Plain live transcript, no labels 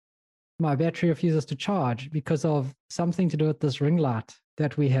my battery refuses to charge because of something to do with this ring light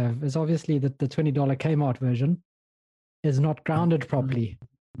that we have. Is obviously that the $20 Kmart version is not grounded properly.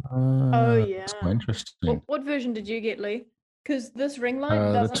 Oh, yeah. That's quite interesting. What version did you get, Lee? Because this ring light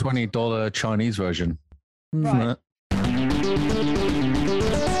The doesn't... $20 Chinese version. Right.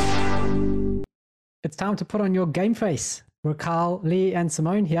 It's time to put on your game face. We're Carl, Lee, and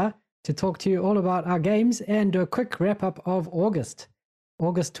Simone here to talk to you all about our games and do a quick wrap up of August.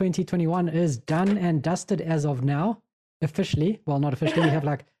 August 2021 is done and dusted as of now, officially. Well, not officially, we have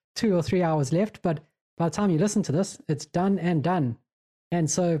like 2 or 3 hours left, but by the time you listen to this, it's done and done. And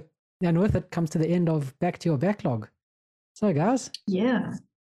so, and with it comes to the end of Back to Your Backlog. So guys, Yeah.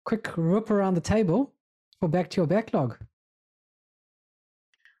 quick whoop around the table for Back to Your Backlog.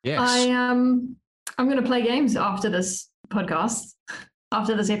 Yes. I'm going to play games after this podcast,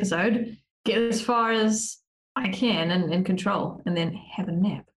 after this episode, get as far as I can in Control, and then have a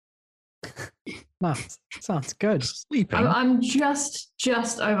nap. Nice. Sounds good. Sleeping. I'm just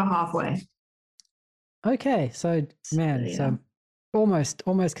over halfway. Okay, so man, Yeah. so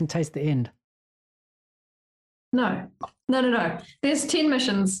almost can taste the end. No. There's 10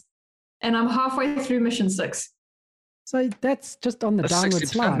 missions, and I'm halfway through mission 6. So that's just on the That's downward 60%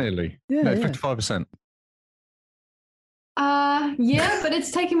 slide. nearly. Yeah, no, yeah. 55%. Yeah, but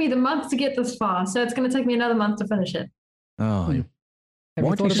it's taken me the month to get this far, so it's going to take me another month to finish it. Oh, Hmm. Have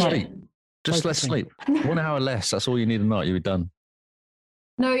why you do you thought about sleep? Just less focusing? sleep. 1 hour less. That's all you need a night. You'll be done.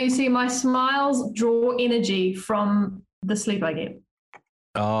 No, you see, my smiles draw energy from the sleep I get.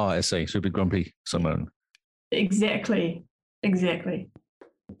 Ah, I see. So you'll be grumpy, Simone. Exactly.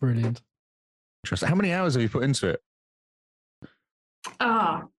 Brilliant. Interesting. How many hours have you put into it?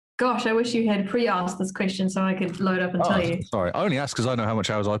 Gosh, I wish you had pre-asked this question so I could load up and tell you. Sorry. I only asked because I know how much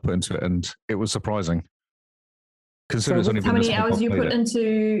hours I put into it, and it was surprising. Consider it's So only How been this many month hours I've you played put it.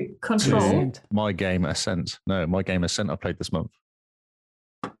 into Control? Ascent. My game Ascent. No, my game Ascent I played this month.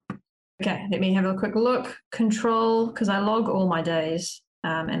 Okay, let me have a quick look. Control, because I log all my days,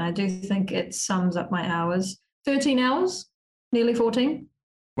 and I do think it sums up my hours. 13 hours, nearly 14.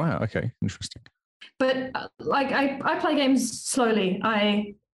 Wow. Okay. Interesting. But I play games slowly.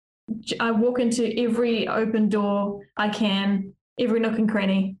 I walk into every open door I can, every nook and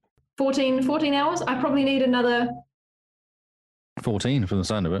cranny. 14 hours. I probably need another 14 from the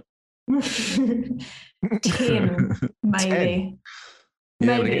sound of it. 10, maybe. 10.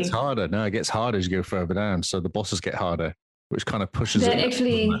 Yeah, but it Maybe. gets harder. No, it gets harder as you go further down. So the bosses get harder, which kind of pushes That it.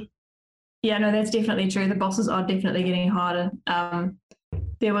 actually, yeah, no, that's definitely true. The bosses are definitely getting harder.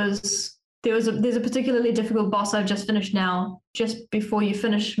 There's a particularly difficult boss I've just finished now. Just before you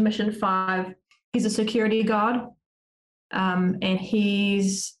finish mission 5, he's a security guard, and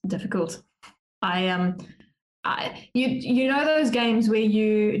he's difficult. You know those games where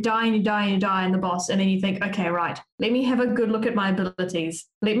you die and you die and you die in the boss, and then you think, okay, right, let me have a good look at my abilities.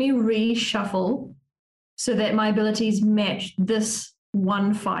 Let me reshuffle so that my abilities match this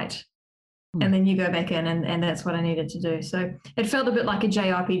one fight. And then you go back in, and that's what I needed to do. So it felt a bit like a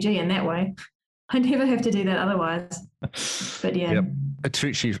JRPG in that way. I never have to do that otherwise. But yeah. Yep.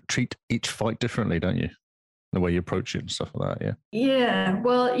 Treat each fight differently, don't you? The way you approach it and stuff like that, yeah. Yeah,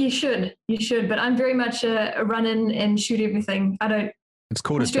 well, you should, but I'm very much a run in and shoot everything. It's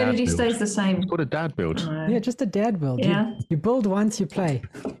called The a dad strategy build. stays the same. It's called a dad build. Yeah, just a dad build. Yeah. You build once, you play.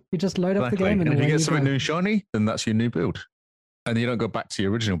 You just load up the Exactly. game and And if you away get you something go. new and shiny, then that's your new build. And you don't go back to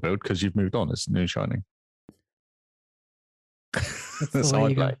your original build because you've moved on. It's new and shiny. That's That's the how way I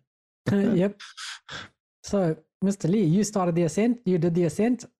you play. go. Yep. So, Mr. Lee, you started the Ascent. You did the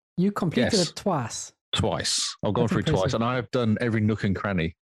Ascent. You completed Yes. it twice. Twice. I've gone That's through twice. impressive. And I have done every nook and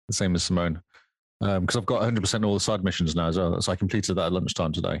cranny, the same as Simone. Because I've got 100% all the side missions now as well. So I completed that at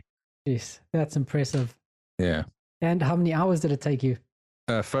lunchtime today. Jeez, that's impressive. Yeah. And how many hours did it take you?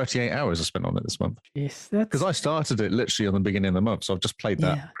 38 hours I spent on it this month. Yes, that's Because I started it literally on the beginning of the month. So I've just played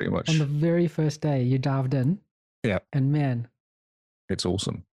that Yeah. pretty much. on the very first day you dived in. Yeah. And man, It's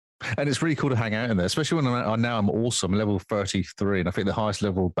awesome. And it's really cool to hang out in there, especially when I'm awesome, level 33. And I think the highest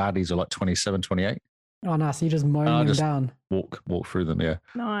level baddies are like 27, 28. oh nice, you just mowing them just- down. Walk through them, yeah.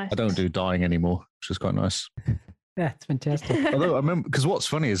 Nice. I don't do dying anymore, which is quite nice. That's fantastic. Although I remember, because what's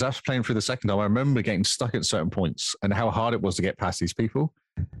funny is after playing through the second time, I remember getting stuck at certain points and how hard it was to get past these people.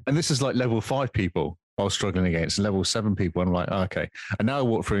 And this is like level 5 people I was struggling against, level 7 people. And I'm like, oh, okay. And now I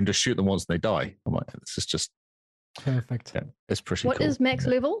walk through and just shoot them once and they die. I'm like, this is just, Perfect. yeah, it's pretty What cool. is max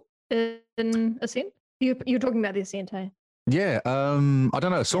Yeah. level in Ascent? You're talking about the Ascent, eh? Yeah, I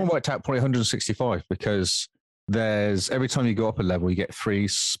don't know. Someone worked out probably 165 because there's every time you go up a level, you get 3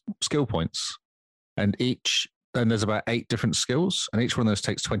 skill points, and each and there's about 8 different skills, and each one of those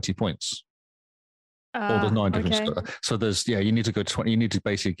takes 20 points. Or there's 9 different okay. skills. So there's you need to go 20. You need to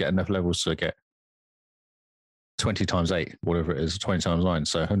basically get enough levels to get 20 times 8, whatever it is, 20 times 9,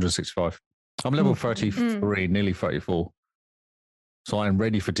 so 165. I'm level 33, nearly 34. So I am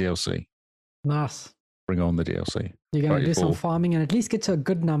ready for DLC. Nice. Bring on the DLC. You're going to do some 34. farming and at least get to a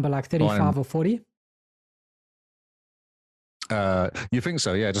good number, like 35 or 40. You think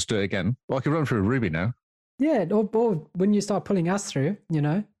so? Yeah, just do it again. Well, I could run through Ruby now. Yeah, or when you start pulling us through, you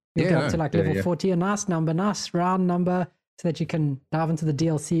know, you'll get up to like level 40, a nice number, nice round number, so that you can dive into the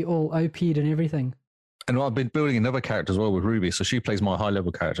DLC all OP'd and everything. And I've been building another character as well with Ruby. So she plays my high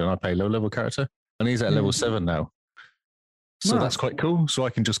level character and I play low level character. And he's at level 7 now. So Nice. that's quite cool. So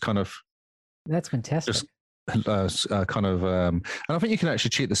I can just kind of That's fantastic. Just- and I think you can actually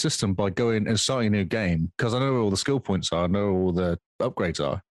cheat the system by going and starting a new game, because I know where all the skill points are, I know where all the upgrades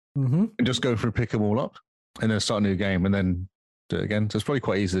are, Mm-hmm. and just go through, pick them all up, and then start a new game, and then do it again. So it's probably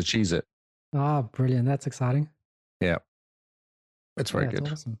quite easy to cheese it. Ah, brilliant. That's exciting. It's very That's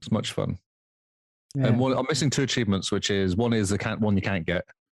good. awesome. It's much fun. Yeah. And I'm missing 2 achievements, which is one is the one you can't get,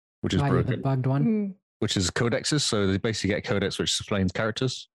 which is Ah, yeah, the broken, bugged one. Mm. which is codexes. So they basically get a codex which explains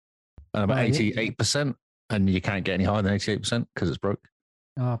characters, and about Oh, yeah. 88%, and you can't get any higher than 88% because it's broke.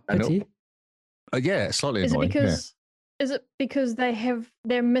 Oh, I know. pity. Yeah, it's slightly Is it annoying. because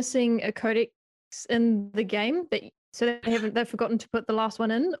they're missing a codex in the game so they've forgotten to put the last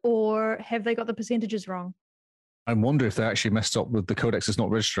one in, or have they got the percentages wrong? I wonder if they actually messed up with the codex is not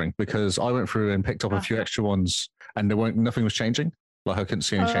registering, because I went through and picked up a few extra ones and nothing was changing. Like I couldn't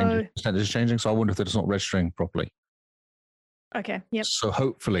see any changes, percentages changing. So I wonder if they're just not registering properly. Okay, yep. So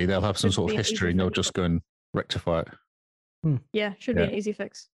hopefully they'll have some Should sort be of an easy history and they'll fix. just go and rectify it. Yeah, should be an easy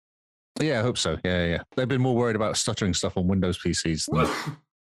fix. Yeah, I hope so. Yeah. They've been more worried about stuttering stuff on Windows PCs.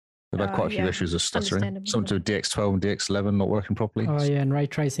 They've had quite a few yeah, issues of stuttering. understandable, Some to DX12 and DX11 not working properly. Oh, yeah, and ray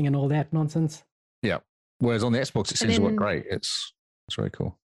tracing and all that nonsense. Whereas on the Xbox, it And seems to work then- great. It's very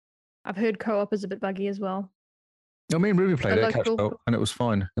cool. I've heard co-op is a bit buggy as well. I mean, Ruby played A it, catch local- up, and it was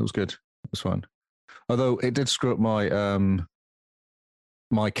fine. It was good. It was fun. Although it did screw up my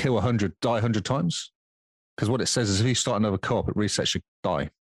my kill 100, die 100 times. Because what it says is if you start another co-op, it resets your die.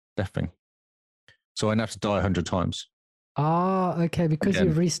 Death thing. So I have to die 100 times. Ah, okay. Because Again.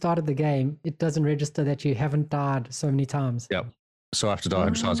 you've restarted the game, it doesn't register that you haven't died so many times. Yeah. So I have to die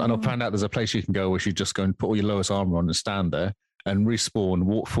 100 times. And I found out there's a place you can go where you just go and put all your lowest armor on and stand there and respawn,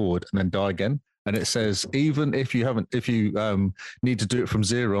 walk forward, and then die again. And it says even if you need to do it from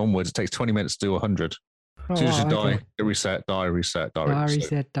 0 onwards, it takes 20 minutes to do 100. Oh, As soon as you wow, die, okay. it reset, die, reset, die, Die, reset.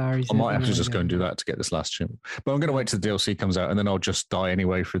 reset, die, reset. I might have to yeah, just yeah, go and do yeah. that to get this last achievement. But I'm going to wait till the DLC comes out and then I'll just die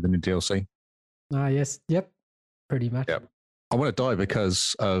anyway through the new DLC. Ah, yes. Yep. Pretty much. Yep. I want to die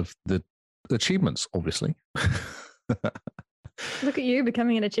because of the achievements, obviously. Look at you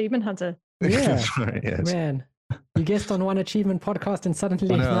becoming an achievement hunter. Yeah. That's right, yes. Man, you guessed on one achievement podcast and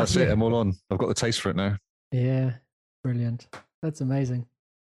suddenly. I know, now that's you- it. I'm all on. I've got the taste for it now. Yeah. Brilliant. That's amazing.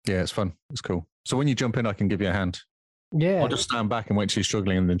 Yeah, it's fun. It's cool. So when you jump in, I can give you a hand. Yeah. I'll just stand back and wait till you're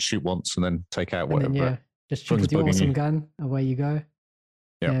struggling and then shoot once and then take out and whatever. then, yeah, just shoot Things with your bugging awesome you. gun. Away you go.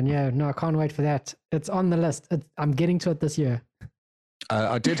 Yep. And yeah, no, I can't wait for that. It's on the list. I'm getting to it this year.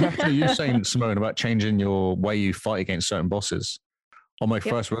 I did have to, you were saying, Simone, about changing your way you fight against certain bosses. On my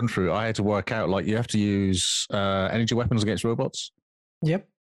first run through, I had to work out, like, you have to use energy weapons against robots. Yep.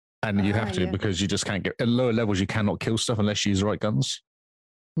 And you have to, yeah. because you just can't get, at lower levels, you cannot kill stuff unless you use the right guns.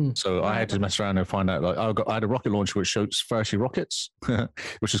 So I had to mess around and find out, like, I had a rocket launcher which shoots 30 rockets,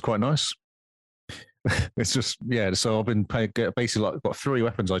 which is quite nice. It's just, yeah, so I've been basically like, got 3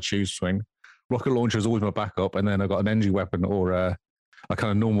 weapons I choose between. Rocket launcher is always my backup, and then I got an energy weapon or a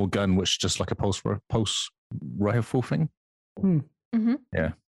kind of normal gun, which is just like a pulse rifle thing. Mm-hmm.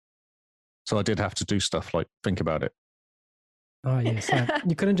 Yeah. So I did have to do stuff like think about it. Oh, yes.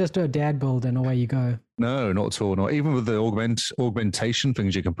 You couldn't just do a dad build and away you go. No, not at all. Not even with the augmentation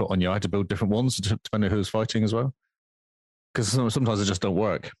things you can put on you. I had to build different ones depending on who's fighting as well. Because sometimes they just don't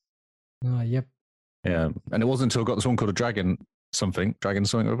work. Oh, yep. Yeah. And it wasn't until I got this one called a dragon something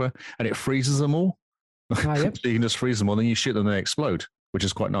over, and it freezes them all. Oh, yep. So you can just freeze them all, then you shoot them and they explode, which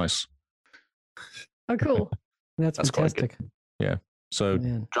is quite nice. Oh, cool. That's quite good. fantastic. So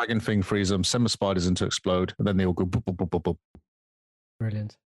Man, dragon thing freeze them, send the spiders in to explode, and then they all go boop, boop, boop, boop, boop.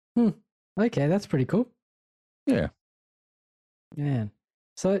 brilliant. Okay, that's pretty cool. Yeah. Man.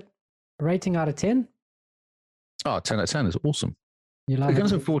 So, rating out of 10? Oh, 10 out of 10 is awesome. You like It it?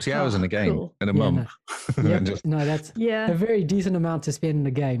 comes in 40 hours in a game cool. in a Yeah, month. no. Yep. And just- No, that's Yeah. a very decent amount to spend in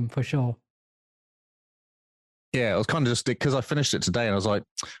the game for sure. Yeah, I was kind of just because I finished it today and I was like,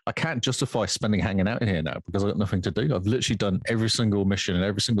 I can't justify spending hanging out in here now because I've got nothing to do. I've literally done every single mission and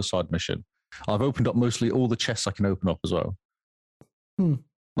every single side mission. I've opened up mostly all the chests I can open up as well. Hmm.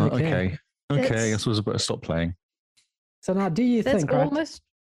 Like, Okay. okay. I suppose I better stop playing. So now, do you That's think, right? almost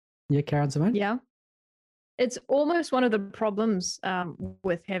Yeah, Karen Simone? yeah. It's almost one of the problems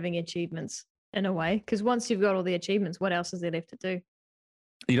with having achievements in a way, because once you've got all the achievements, what else is there left to do?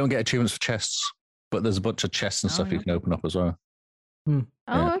 You don't get achievements for chests, but there's a bunch of chests and Oh, stuff you yeah. can open up as well. Oh,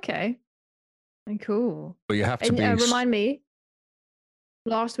 Yeah. okay. And cool. But you have to And be. remind me,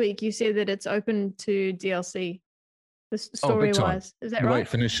 last week you said that it's open to DLC, Oh, story big time. wise. Is that The way right? it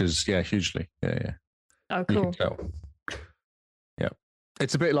finishes, yeah, hugely. Yeah. Oh, You cool. can tell. Yeah.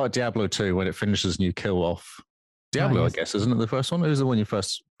 It's a bit like Diablo 2 when it finishes and you kill off Diablo, yes. I guess, isn't it the first one? It was the one you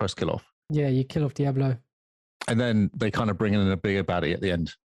first kill off. Yeah, you kill off Diablo. And then they kind of bring in a bigger baddie at the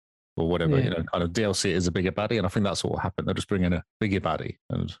end or whatever, Yeah. kind of DLC is a bigger baddie. And I think that's what will happen. They'll just bring in a bigger baddie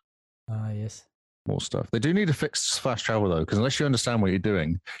and Yes. more stuff. They do need to fix fast travel though, because unless you understand what you're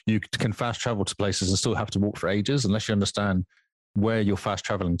doing, you can fast travel to places and still have to walk for ages unless you understand where you're fast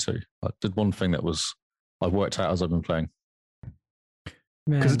traveling to. I did one thing that I've worked out as I've been playing.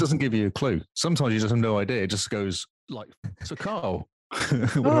 Man. Because it doesn't give you a clue. Sometimes you just have no idea. It just goes like, so Carl.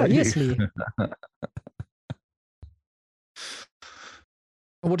 what Oh, about yes, you? Lee.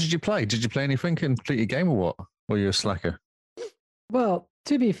 What did you play? Did you play anything and complete your game or what? Or were you a slacker? Well,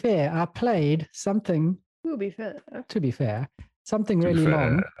 to be fair, I played something, Will be fair. something To be really fair.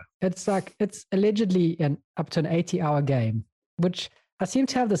 long. It's allegedly up to an 80-hour game, which I seem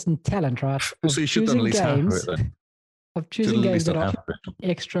to have this talent, right? Of So you should have done at least half of it then. of Should choosing have at games least that done are half of it.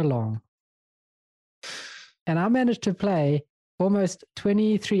 extra long. And I managed to play almost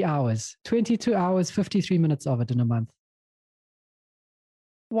 23 hours, 22 hours, 53 minutes of it in a month.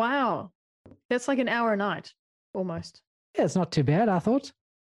 Wow. That's like an hour a night, almost. Yeah, it's not too bad, I thought.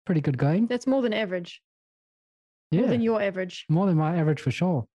 Pretty good going. That's more than average. Yeah, More than your average. more than my average for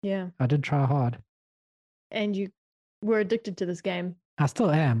sure. Yeah. I did try hard. And you were addicted to this game. I still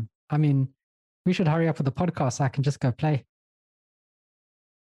am. I mean, we should hurry up with the podcast so I can just go play.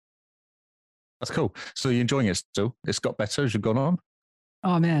 That's cool. So you're enjoying it still? It's got better as you've gone on?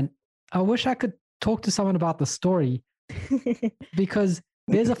 Oh man, I wish I could talk to someone about the story because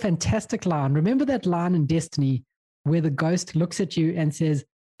there's a fantastic line. Remember that line in Destiny where the ghost looks at you and says,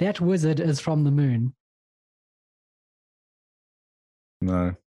 "That wizard is from the moon."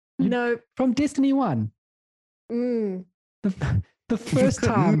 No. No. From Destiny 1. Mm. The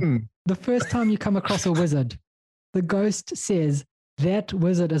first time you come across a wizard, the ghost says, "That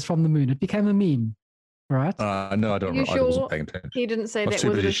wizard is from the moon." It became a meme, right? No, I don't You know. I wasn't sure? paying attention. He didn't say I was that too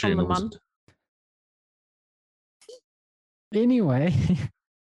wizard busy is from shooting the the mum. wizard. Anyway,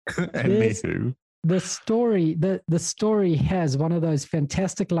 Anywho. the story has one of those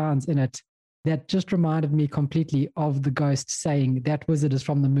fantastic lines in it that just reminded me completely of the ghost saying that wizard is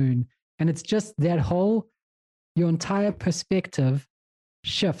from the moon. And it's just that your entire perspective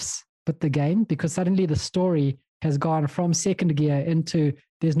shifts with the game because suddenly the story has gone from second gear into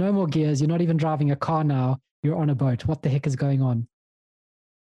there's no more gears. You're not even driving a car now. You're on a boat. What the heck is going on?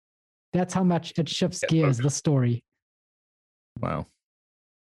 That's how much it shifts gears, the story. Wow.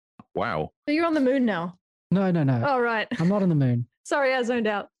 So you're on the moon now. No. Oh, right. I'm not on the moon. Sorry, I zoned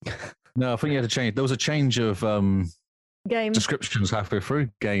out. No, I think you had to change. There was a change of Game. descriptions halfway through.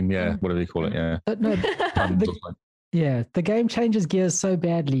 Game, yeah, whatever you call it, yeah. No, Puns the- or something. yeah, the game changes gears so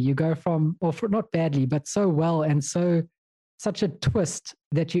badly. You go from, not badly, but so well and such a twist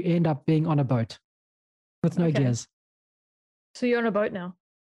that you end up being on a boat with no Okay. gears. So you're on a boat now.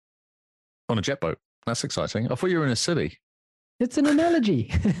 On a jet boat. That's exciting. I thought you were in a city. It's an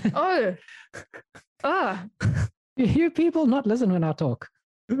analogy. Oh. Ah. You hear people not listen when I talk.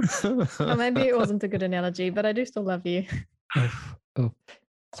 Well, maybe it wasn't a good analogy, but I do still love you. Oh.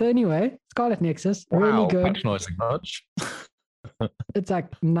 So anyway, Scarlet Nexus, Wow, really good. patronising much. It's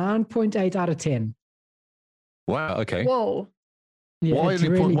like 9.8 out of 10. Wow, okay. Whoa. Yeah, Why it's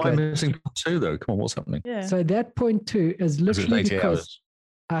only really why good. missing point 2 though? Come on, what's happening? Yeah. So that point 2 is Is it literally 80 because hours?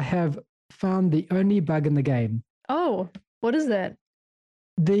 I have found the only bug in the game. Oh, what is that?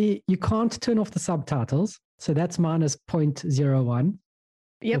 You can't turn off the subtitles. So that's minus 0.01.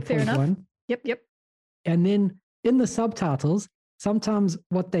 Yep, or fair enough. 0.1. Yep. And then in the subtitles, sometimes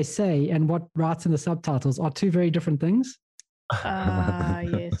what they say and what writes in the subtitles are two very different things.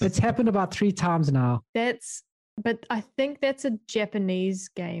 Yes. It's happened about 3 times now. But I think that's a Japanese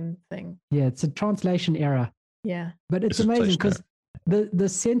game thing. Yeah, it's a translation error, Yeah. but it's It's a amazing translation because the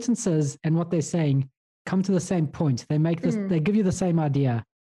sentences and what they're saying come to the same point. They make this, Mm. they give you the same idea.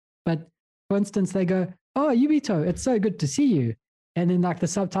 But for instance, they go, oh, Yubito, it's so good to see you. And then like the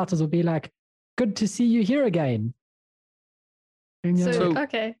subtitles will be like, good to see you here again. And you're So, like,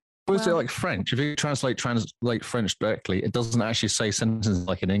 okay. Was it Wow. like French? If you translate French directly, it doesn't actually say sentences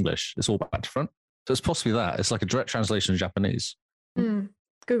like in English. It's all back to front. So it's possibly that. It's like a direct translation in Japanese. Hmm.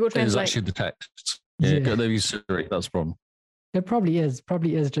 Google It is Translate. actually the text. Yeah, Yeah. they use Siri. That's the problem. it probably is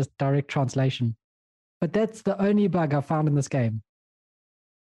just direct translation. But that's the only bug I found in this game.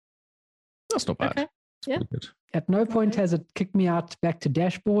 That's not bad. Okay. It's Yeah. pretty good. At no point Okay. has it kicked me out back to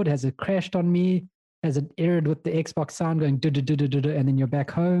dashboard. Has it crashed on me? Has it errored with the Xbox sound going do, and then you're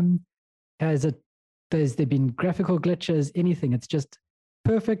back home? Has there been graphical glitches, anything? It's just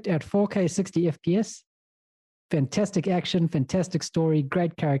perfect at 4K 60 FPS. Fantastic action, fantastic story,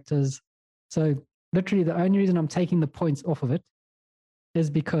 great characters. So literally the only reason I'm taking the points off of it is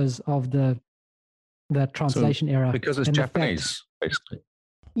because of the translation error. Because it's and the fact- Japanese, basically.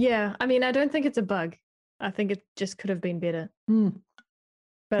 Yeah, I mean, I don't think it's a bug. I think it just could have been better. Hmm.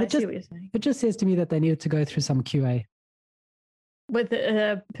 But It I see just- what you're saying. It just says to me that they needed to go through some QA. With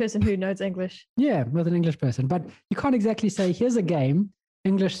a person who knows English. Yeah, with an English person. But you can't exactly say, here's a game,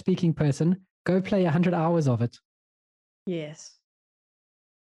 English speaking person, go play 100 hours of it. Yes.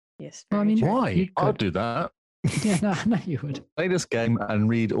 Yes. Well, I very mean, true. Why? You I'll could. do that. Yeah, no, I know you would. Play this game and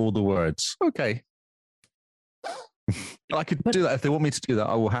read all the words. Okay. I could But- do that. If they want me to do that,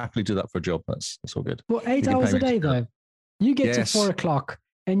 I will happily do that for a job. That's all good. Well, 8 can hours pay a me day, to do though. You get Yes. to 4 o'clock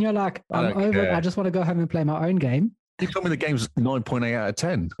and you're like, I I'm don't over it. care. I just want to go home and play my own game. You told me the game's 9.8 out of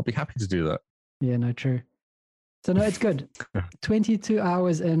 10. I'll be happy to do that. Yeah, no, true. So, no, it's good. 22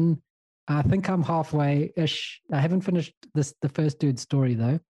 hours in. I think I'm halfway ish. I haven't finished the first dude's story,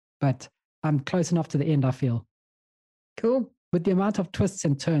 though, but I'm close enough to the end, I feel. Cool. With the amount of twists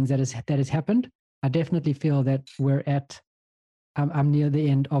and turns that has happened, I definitely feel that we're at. I'm near the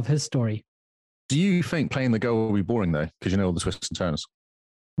end of his story. Do you think playing the girl will be boring, though? Because you know all the twists and turns.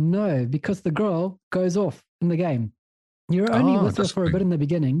 No, because the girl goes off in the game. You're only Oh, with her that's for a the bit thing. in the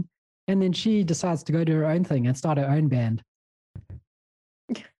beginning, and then she decides to go do her own thing and start her own band.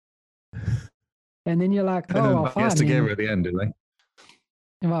 And then you're like, And oh, then well, gets fine. together then. at the end, do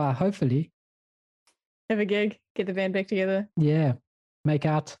they? Well, hopefully, Have a gig. Get the band back together. yeah, make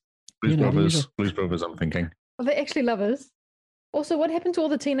out. Blues You know, the Brothers. usual. Blues Brothers, I'm thinking. Are they actually lovers? Also, what happened to all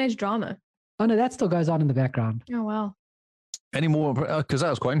the teenage drama? Oh no, that still goes on in the background. Oh, wow. Any more? Because that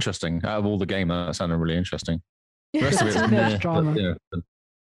was quite interesting. Out of all the game, that sounded really interesting. The rest of it was Teenage meh, but, drama.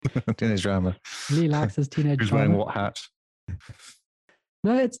 yeah. Teenage drama. Lee likes his teenage Who's wearing drama. what hat?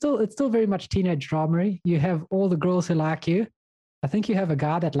 No, it's still very much teenage drama. You have all the girls who like you. I think you have a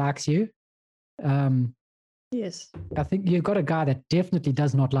guy that likes you. Yes. I think you've got a guy that definitely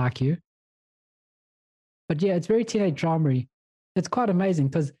does not like you. But yeah, it's very teenage drama-y. It's quite amazing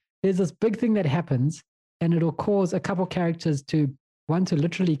because there's this big thing that happens and it'll cause a couple characters to want to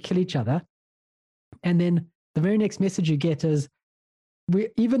literally kill each other. And then the very next message you get is,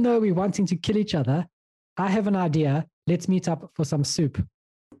 even though we're wanting to kill each other, I have an idea. Let's meet up for some soup.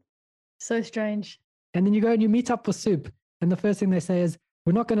 So strange. And then you go and you meet up for soup. And the first thing they say is,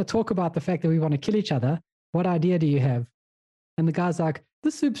 we're not going to talk about the fact that we want to kill each other. What idea do you have? And the guy's like,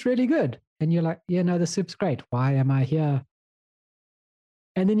 the soup's really good. And you're like, yeah, no, the soup's great. Why am I here?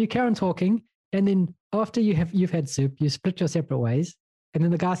 And then you carry on talking. And then after you've had soup, you split your separate ways. And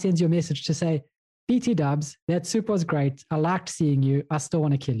then the guy sends you a message to say, BT dubs, that soup was great. I liked seeing you. I still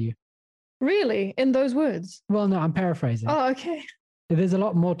want to kill you. Really? In those words? Well, no, I'm paraphrasing. Oh, okay. There's a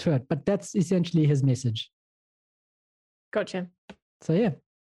lot more to it, but that's essentially his message. Gotcha. So yeah.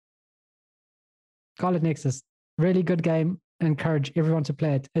 Scarlet Nexus, really good game. Encourage everyone to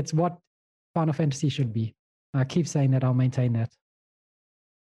play it. It's what Final Fantasy should be. I keep saying that. I'll maintain that.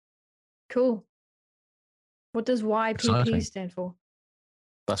 Cool. What does YPP Exciting. stand for?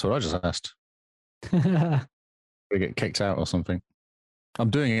 That's what I just asked. We get kicked out or something. I'm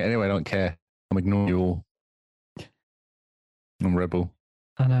doing it anyway. I don't care. I'm ignoring you all. I'm rebel.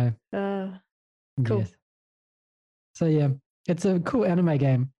 I know. Cool. Yes. So yeah, it's a cool anime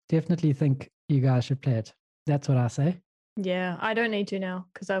game. Definitely think you guys should play it. That's what I say. Yeah, I don't need to now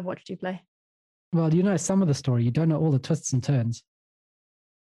because I've watched you play. Well, you know some of the story. You don't know all the twists and turns.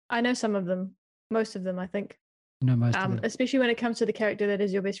 I know some of them, most of them, I think. You know most of them. Especially when it comes to the character that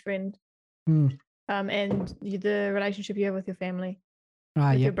is your best friend, Hmm. and the relationship you have with your family,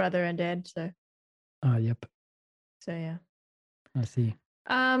 Ah, with your yep. brother and dad. So Yep. yeah. I see.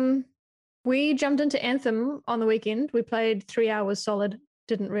 We jumped into Anthem on the weekend. We played 3 hours solid.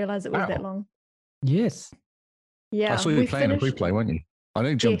 Didn't realize it was that Wow. long. Yes. Yeah, I saw you we playing a finished- replay, weren't you? I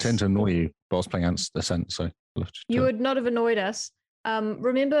only jumped in Yes. to annoy you, but I was playing Ants Ascent, so. You would not have annoyed us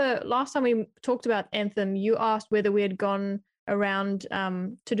Remember last time we talked about Anthem, you asked whether we had gone around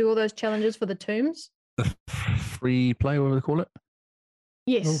to do all those challenges for the tombs. The free play, whatever they call it.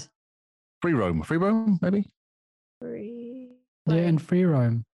 Yes. Free roam, maybe. Free Yeah, play. and free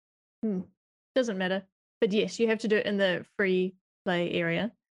roam. Doesn't matter. But yes, you have to do it in the free play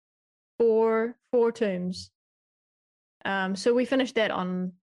area for 4 tombs. So we finished that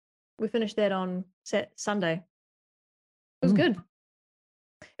on Sunday. It was good.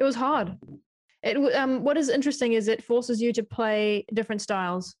 It was hard. What is interesting is it forces you to play different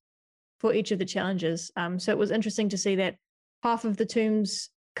styles for each of the challenges. So it was interesting to see that half of the tombs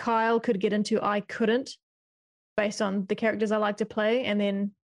Kyle could get into, I couldn't, based on the characters I like to play, and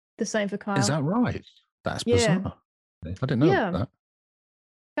then the same for Kyle. Is that right? That's Yeah. bizarre. I didn't know Yeah. that.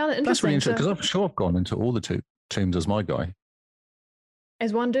 Found it interesting. That's really interesting because so- I'm sure I've gone into all the tombs as my guy.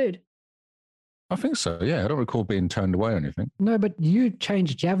 as one dude. I think so. Yeah, I don't recall being turned away or anything. No, but you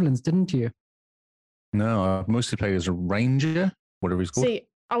changed javelins, didn't you? No, I mostly played as a ranger, whatever he's called. See,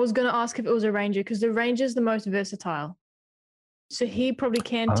 I was going to ask if it was a ranger because the ranger is the most versatile. So he probably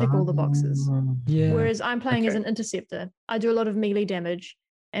can tick all the boxes. Yeah. Whereas I'm playing as Okay. an interceptor. I do a lot of melee damage.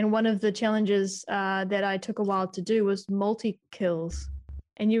 And one of the challenges that I took a while to do was multi-kills.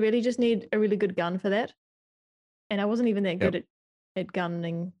 And you really just need a really good gun for that. And I wasn't even that good at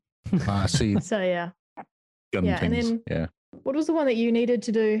gunning. I see So yeah. gun Yeah, and things. then- Yeah. What was the one that you needed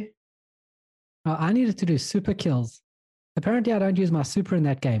to do? I needed to do super kills. Apparently, I don't use my super in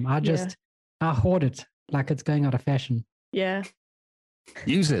that game. I hoard it like it's going out of fashion. Yeah.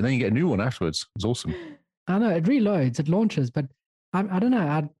 Use it, and then you get a new one afterwards. It's awesome. I know it reloads, it launches, but I don't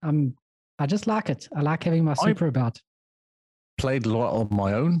know. I just like it. I like having my super about. Played a lot on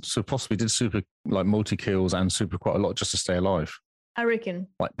my own, so possibly did super like multi kills and super quite a lot just to stay alive. I reckon.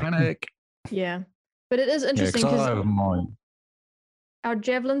 Like panic. Yeah. But it is Yeah, interesting because because I have mine. our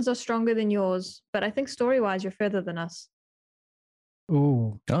javelins are stronger than yours, but I think story-wise you're further than us.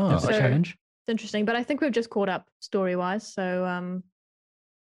 Oh, that's a So- challenge. It's interesting, but I think we've just caught up story-wise. So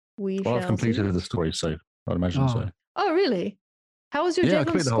we Well, I've shall completed see. the story, so I'd imagine so. Oh, really? How was your Yeah, I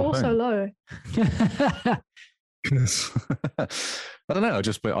javelin completed the whole score so low? I don't know. I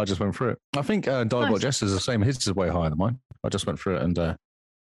just went through it. I think Diabot Nice. Jester is the same. His is way higher than mine. I just went through it and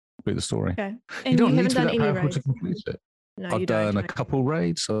complete the story. Okay. You And you, don't need haven't to be done that any powerful raids? to complete it. No, I've you done don't. a couple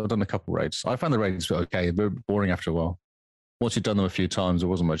raids. So I've done a couple raids. I found the raids okay, but boring after a while. Once you've done them a few times, there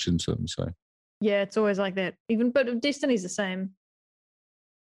wasn't much into them. So Yeah, it's always like that. But Destiny's the same.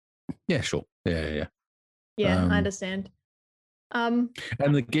 yeah, sure. Yeah. Yeah, Um, I understand. And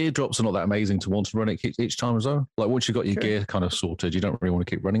the gear drops are not that amazing to want to run it each time as well. Like once you've got your True. gear kind of sorted, you don't really want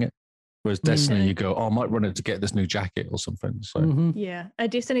to keep running it. Whereas Mm. Destiny, you go, oh, I might run it to get this new jacket or something. So Mhm. Yeah,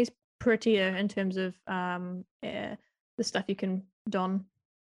 Destiny's prettier in terms of the stuff you can don.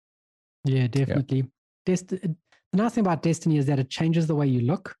 Yeah, definitely. The nice thing about Destiny is that it changes the way you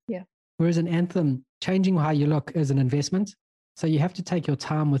look. Yeah. Whereas in Anthem, changing how you look is an investment. So you have to take your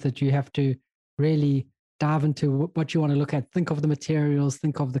time with it. You have to really dive into what you want to look at. Think of the materials,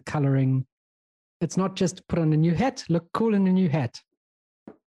 think of the coloring. It's not just put on a new hat, look cool in a new hat.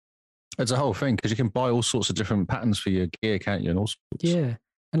 it's a whole thing because you can buy all sorts of different patterns for your gear, can't you? And all sorts. Yeah.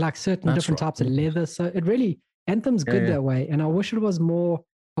 And like certain That's different right. types of leather. So it really, Anthem's Yeah, good yeah. that way. And I wish it was more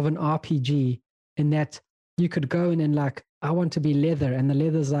of an RPG in that you could go in and like, I want to be leather. And the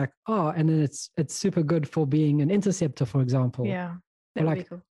leather's like, oh, and then it's super good for being an interceptor, for example. Yeah, Or that would like be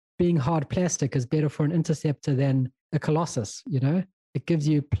cool. being hard plastic is better for an interceptor than a colossus, you know? It gives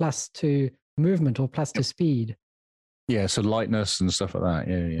you plus to movement or plus to speed. Yeah, so lightness and stuff like that.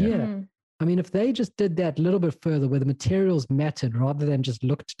 Yeah. Yeah. Mm. I mean, if they just did that a little bit further where the materials mattered rather than just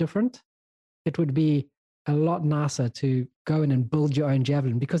looked different, it would be a lot nicer to go in and build your own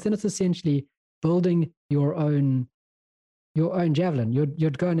javelin because then it's essentially building your own javelin.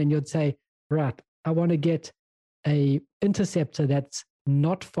 You'd go in and you'd say, right, I want to get a interceptor that's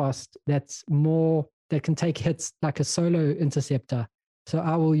not fast, that's more that can take hits like a solo interceptor. So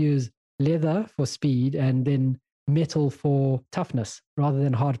I will use leather for speed and then metal for toughness rather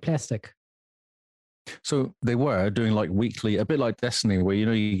than hard plastic. So they were doing like weekly, a bit like Destiny, where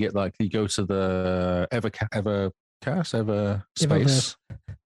you get like you go to the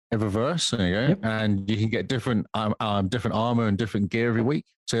Eververse, there you go, Yep. and you can get different armor and different gear every week.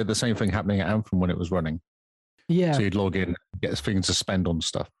 So you had the same thing happening at Anthem when it was running. Yeah, So you'd log in, get things to spend on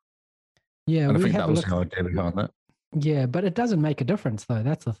stuff, yeah, and I we think have that a was look. the idea behind that. Yeah, but it doesn't make a difference though.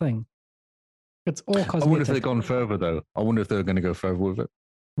 That's the thing. It's all I wonder if cosmetic. they've gone further though. I wonder if they're going to go further with it.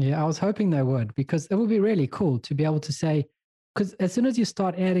 Yeah, I was hoping they would because it would be really cool to be able to say, because as soon as you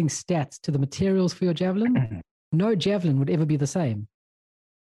start adding stats to the materials for your javelin, no javelin would ever be the same.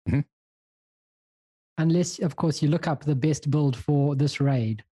 Mhm. Unless, of course, you look up the best build for this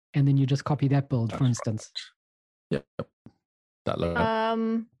raid and then you just copy that build, for That's instance. Yep. That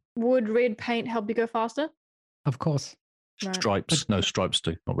low. Would red paint help you go faster? Of course. Right. Stripes. No, stripes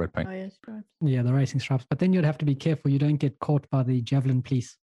do, not red paint. Oh, yes, right. Yeah, the racing stripes. But then you'd have to be careful you don't get caught by the javelin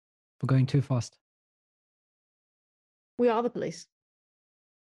police for going too fast. We are the police.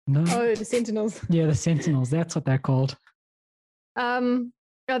 No. Oh, the Sentinels. Yeah, the Sentinels. That's what they're called.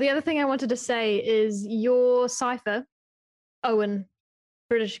 The other thing I wanted to say is your Cypher, Owen,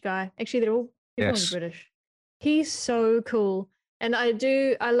 British guy. Actually, everyone's Yes. British. He's so cool. And I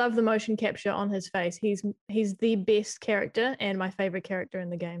love the motion capture on his face. He's the best character and my favorite character in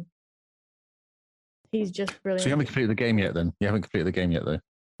the game. He's just brilliant. So you haven't completed the game yet then? You haven't completed the game yet though?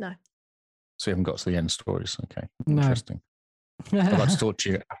 No. So you haven't got to the end stories. Okay. No. Interesting. I'd like to talk to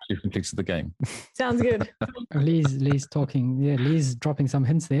you after you've completed the game. Sounds good. Lee's talking. Yeah, Lee's dropping some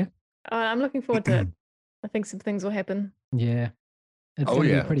hints there. I'm looking forward to it. I think some things will happen. Yeah. It's Oh gonna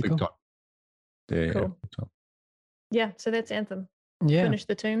yeah. be pretty big cool. time. Yeah. Cool. Yeah. Yeah, so that's Anthem. Yeah. Finish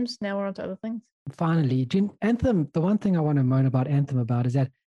the tombs. Now we're on to other things. Finally, Anthem, the one thing I want to moan about Anthem about is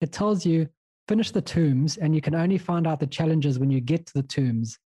that it tells you finish the tombs and you can only find out the challenges when you get to the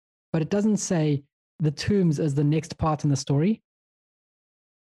tombs. But it doesn't say the tombs is the next part in the story.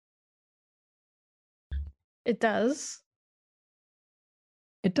 It does.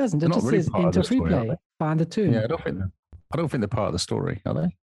 It doesn't. It They're not just really says part of enter the free story, are play. they? Find the tomb. Yeah, I don't think they're part of the story, are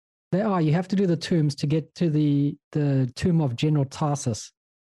they? They are. You have to do the tombs to get to the tomb of General Tarsus.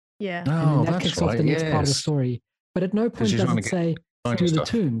 Yeah. And then Oh, that that's kicks right. off the next part of the yes. story. But at no point you're does trying it to say Find do the stuff.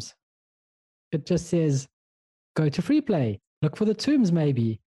 tombs. It just says go to free play. Look for the tombs,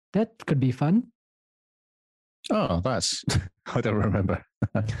 maybe. That could be fun. Oh, that's I don't remember.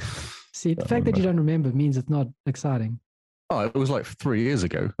 See, the Don't fact that you remember. don't remember means it's not exciting. Oh, it was like 3 years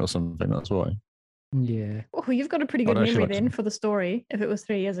ago or something. That's why. Yeah. Oh, you've got a pretty I'd good actually memory like to- then for the story if it was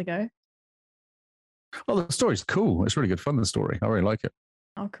 3 years ago. Oh, the story's cool. It's really good fun. The story. I really like it.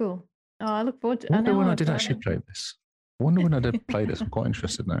 Oh, cool. Oh, I look forward to I wonder know when I I'm did playing actually it. play this. I wonder when I did play this. I'm quite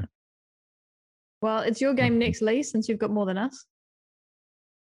interested now. Well, it's your game next, Lee, since you've got more than us.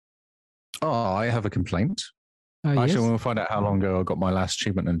 Oh, I have a complaint. Oh, Actually, yes. we'll find out how long ago I got my last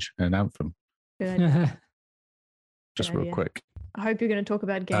achievement in Anthem. Good idea. Just Good real idea. quick. I hope you're going to talk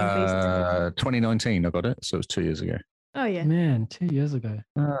about Game Beasts. 2019, I got it. So it was 2 years ago. Oh, yeah. Man, 2 years ago.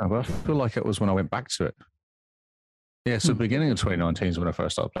 But I feel like it was when I went back to it. Yeah, so the beginning of 2019 is when I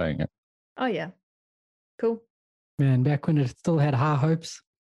first started playing it. Oh, yeah. Cool. Man, back when it still had high hopes.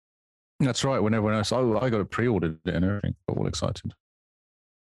 That's right. When everyone else, I got it pre-ordered and everything. Got all excited.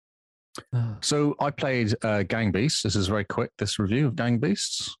 Oh. So I played Gang Beasts. This is very quick. This review of Gang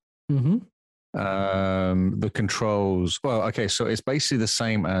Beasts. Mm-hmm. The controls. Well, okay. So it's basically the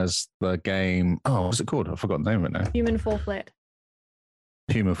same as the game. Oh, what's it called? I forgot the name of it now. Human Fall Flat.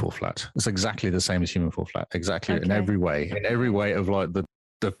 Human Fall Flat. It's exactly the same as Human Fall Flat. Exactly in Okay. every way. In every way of like the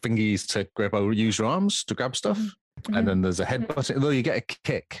thingies to grab, use your arms to grab stuff, Mhm. and then there's a headbutt. Although you get a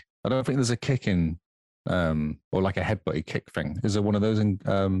kick. I don't think there's a kick in, or like a headbutty kick thing. Is there one of those in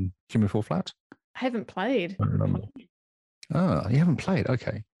Human Fall Flat? I haven't played. I don't remember. Oh, you haven't played?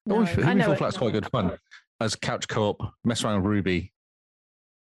 Okay. No, Oh, I Human know Fall it. Flat's quite good fun. As couch co-op, mess around with Ruby.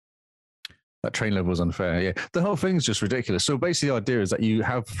 That train level was unfair. Yeah, the whole thing's just ridiculous. So basically, the idea is that you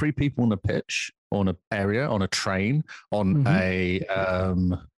have 3 people on a pitch, on an area, on a train, on a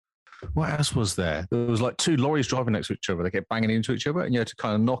what else was there? There was like 2 lorries driving next to each other. They kept banging into each other, and you had to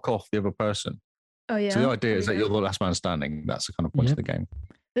kind of knock off the other person. Oh, yeah. So the idea is that you're the last man standing. That's the kind of point Yep. of the game.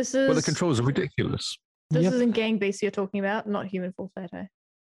 This But the is controls are ridiculous. this Yep. is in Gang Beasts you're talking about, not Human Fall Flat. Eh?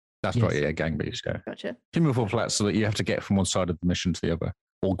 That's Yes. right. Yeah, Gang Beasts. Yeah. Gotcha. Human Fall Flat, so that you have to get from one side of the mission to the other,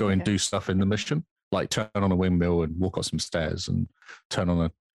 or go and Okay. do stuff in the mission, like turn on a windmill and walk up some stairs, and turn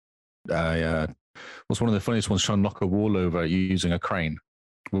on what's one of the funniest ones? Trying to knock a wall over using a crane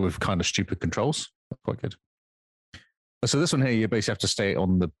with kind of stupid controls. Quite good. So this one here, you basically have to stay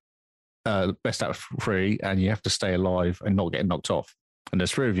on the best out of 3, and you have to stay alive and not get knocked off. And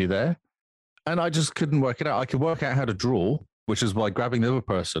there's 3 of you there, and I just couldn't work it out. I could work out how to draw, which is by grabbing the other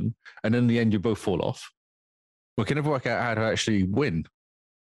person, and in the end, you both fall off. We can never work out how to actually win.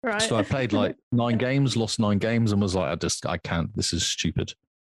 Right. So I played like 9 games, lost 9 games, and was like, I can't. This is stupid.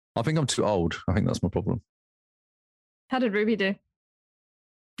 I think I'm too old. I think that's my problem. How did Ruby do?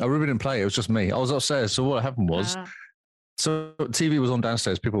 I really didn't play. It was just me. I was upstairs. So what happened was, Ah, so TV was on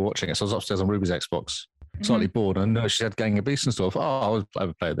downstairs. People were watching it. So I was upstairs on Ruby's Xbox, slightly bored, and she had Gang of Beasts and stuff. Oh, I'll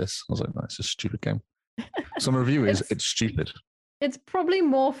ever play this. I was like, no, it's a stupid game. So my review is, It's- it's stupid. it's probably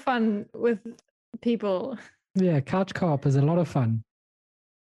more fun with people. Yeah, couch co-op is a lot of fun.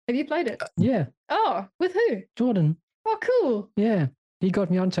 Have you played it? Yeah, Oh, with who? Jordan. Oh, cool. Yeah, he got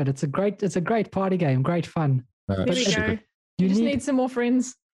me onto it. It's a great party game, great fun. There we Super. go. You just need some more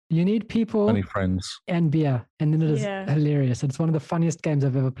friends. you need people Funny friends. and beer, and then it is Yeah. hilarious. It's one of the funniest games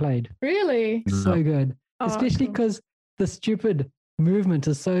I've ever played. Really? So good, Oh, especially cool. because the stupid movement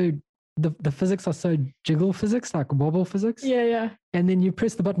is so. The physics are so jiggle physics, like wobble physics. Yeah, And then you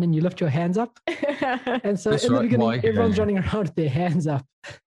press the button and you lift your hands up. yeah. And so That's in the right, beginning, why? everyone's Yeah. running around with their hands up.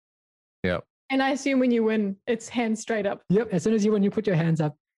 Yep. And I assume when you win, it's hands straight up. Yep. As soon as you win, you put your hands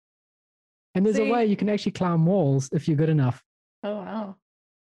up. And there's See? a way you can actually climb walls if you're good enough. Oh, wow.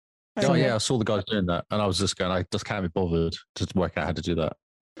 Oh Okay. yeah, I saw the guys doing that, and I was just going, I just can't be bothered to work out how to do that.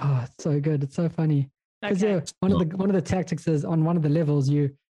 Oh, it's so good. It's so funny. Because Okay. yeah, one of the tactics is on one of the levels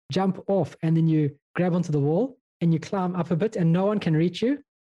you jump off and then you grab onto the wall and you climb up a bit and no one can reach you,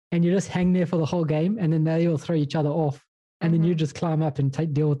 and you just hang there for the whole game, and then they all throw each other off, and then you Mhm. just climb up and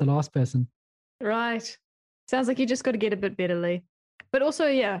deal with the last person. Right. Sounds like you just got to get a bit better, Lee. But also,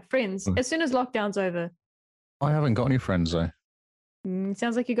 yeah, friends. Mm. As soon as lockdown's over, I haven't got any friends though.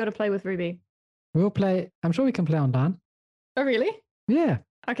 sounds like you got to play with Ruby. We'll play. I'm sure we can play online. Oh, really? Yeah,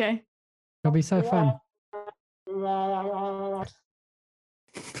 Okay. it'll be so fun.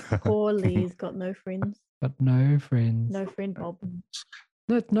 Poor Lee's got no friends. But no friends. No friend Bob.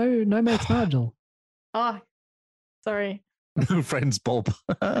 No mates, Nigel. Oh, sorry. Friends, Bob.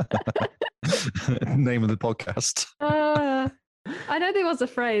 Name of the podcast. I know there was a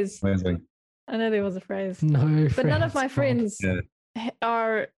phrase. Amazing. I know there was a phrase. No friends. But none of my Bob. friends Yeah.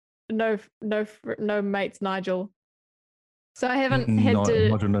 are no mates Nigel. So I haven't had to.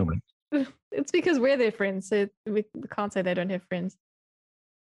 Nigel Noman. It's because we're their friends, so we can't say they don't have friends.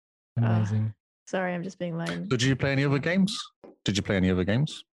 Amazing. Sorry, I'm just being lame. So did you play any other games? Did you play any other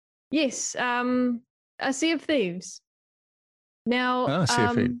games? Yes, a Sea of Thieves. Now, Sea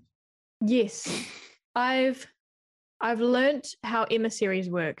of Thieves. yes, I've learnt how emissaries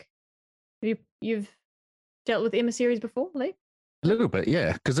work. You've dealt with emissaries before, Lee? A little bit,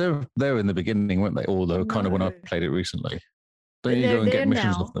 yeah, because they were in the beginning, weren't they? Or they were kind of when I No. played it recently. But Don't you they're go and there get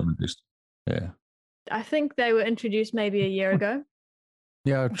missions now. off them? Yeah, I think they were introduced maybe a year ago.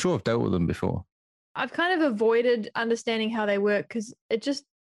 yeah. I'm sure I've dealt with them before. I've kind of avoided understanding how they work because it just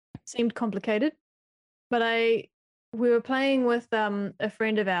seemed complicated. But we were playing with a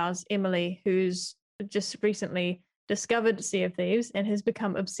friend of ours, Emily, who's just recently discovered Sea of Thieves and has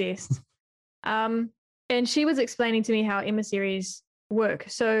become obsessed. And she was explaining to me how emissaries work.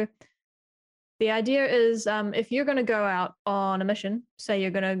 So the idea is if you're going to go out on a mission, say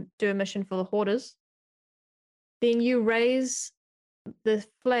you're going to do a mission for the Hoarders, then you raise the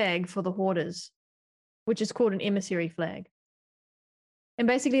flag for the Hoarders, which is called an emissary flag. And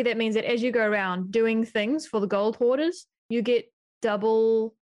basically that means that as you go around doing things for the gold hoarders, you get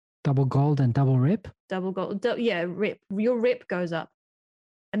double Gold and double rep. gold. Rep. Your rep goes up.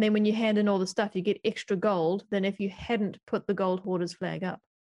 And then when you hand in all the stuff, you get extra gold than if you hadn't put the gold hoarders flag up.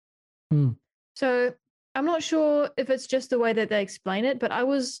 Hmm. So I'm not sure if it's just the way that they explain it, but I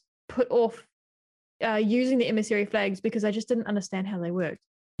was put off using the emissary flags because I just didn't understand how they worked.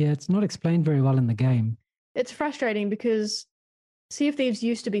 Yeah, it's not explained very well in the game. It's frustrating because Sea of Thieves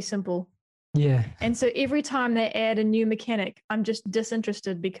used to be simple. Yeah. And so every time they add a new mechanic, I'm just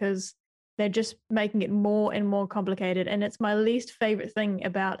disinterested because they're just making it more and more complicated. And it's my least favorite thing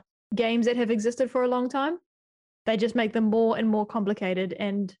about games that have existed for a long time. They just make them more and more complicated,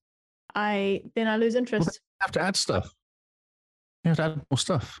 and I lose interest. You have to add stuff. You have to add more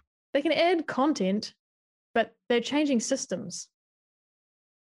stuff. They can add content, but they're changing systems.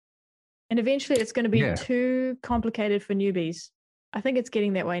 And eventually it's going to be Yeah. too complicated for newbies. I think it's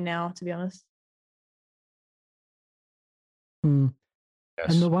getting that way now, to be honest. Hmm.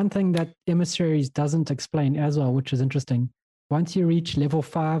 Yes. And the one thing that emissaries doesn't explain as well, which is interesting, once you reach level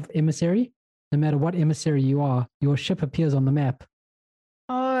 5 emissary, no matter what emissary you are, your ship appears on the map.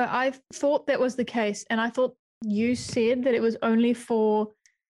 Oh, I thought that was the case. And I thought you said that it was only for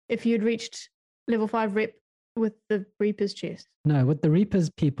if you'd reached level 5 rep with the Reaper's chest. No, with the Reapers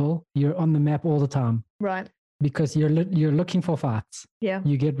people, you're on the map all the time Right. because you're looking for fights. Yeah.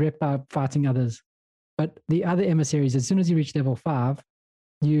 You get rep by fighting others. But the other emissaries, as soon as you reach level 5,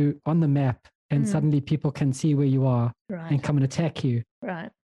 you on the map and Mm. suddenly people can see where you are Right. and come and attack you.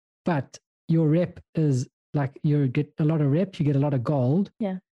 Right. But your rep is like you get a lot of rep, you get a lot of gold.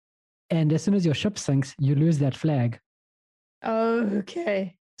 Yeah. And as soon as your ship sinks, you lose that flag.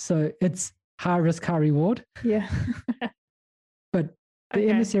 Okay. So it's high risk, high reward. Yeah. But the Okay.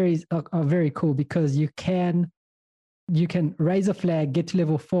 emissaries are very cool because you can raise a flag, get to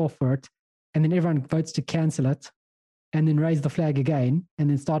level 4 for it, and then everyone votes to cancel it, and then raise the flag again, and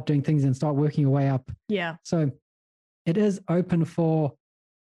then start doing things and start working your way up. Yeah. So it is open for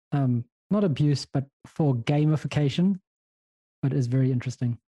not abuse, but for gamification. But it is very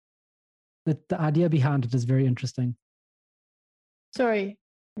interesting. The idea behind it is very interesting. Sorry,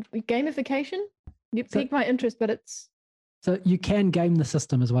 gamification? You piqued my interest, but it's... So you can game the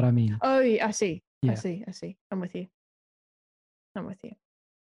system is what I mean. Oh, yeah, I see. Yeah. I see. I'm with you.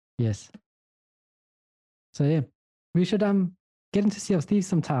 Yes. So yeah, we should get into Sea of Thieves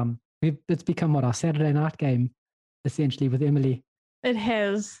sometime. It's become what, our Saturday night game, essentially, with Emily. It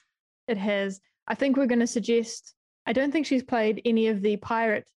has. I think we're going to suggest... I don't think she's played any of the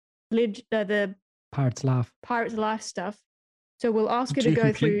the Pirate's Life stuff. So we'll ask her to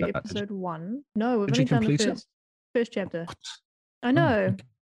go through episode 1. No, we've only done the first chapter. What? I know. Oh, okay.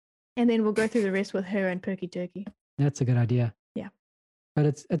 And then we'll go through the rest with her and Perky Turkey. That's a good idea. Yeah.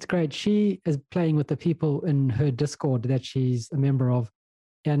 But it's great. She is playing with the people in her Discord that she's a member of.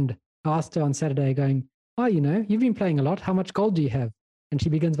 And I asked her on Saturday going, oh, you've been playing a lot. How much gold do you have? And she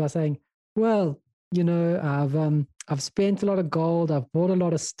begins by saying, well, I've spent a lot of gold. I've bought a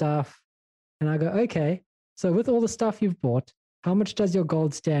lot of stuff. And I go, okay. So with all the stuff you've bought, how much does your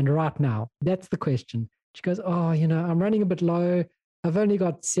gold stand right now? That's the question. She goes, oh, I'm running a bit low. I've only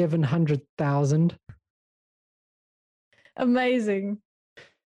got 700,000. Amazing.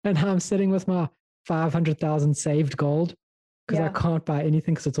 And I'm sitting with my 500,000 saved gold because I can't buy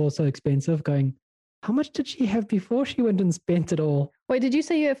anything because it's all so expensive, going, how much did she have before she went and spent it all? Wait, did you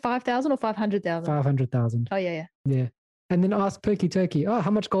say you have 5,000 or 500,000? 500,000. Oh, yeah. Yeah. And then ask Perky Turkey, oh, how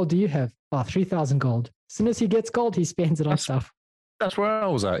much gold do you have? Oh, 3,000 gold. As soon as he gets gold, he spends it on stuff. That's where I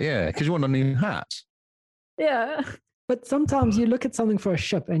was at, yeah, because you want a new hat. Yeah. But sometimes you look at something for a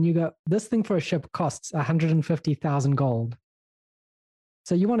ship and you go, this thing for a ship costs 150,000 gold.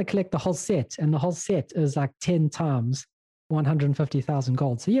 So you want to collect the whole set, and the whole set is like 10 times 150,000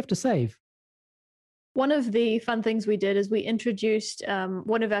 gold. So you have to save. One of the fun things we did is we introduced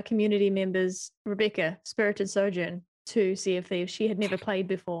one of our community members, Rebecca, Spirited Sojourn, to Sea of Thieves. She had never played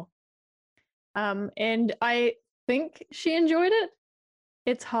before. And I think she enjoyed it.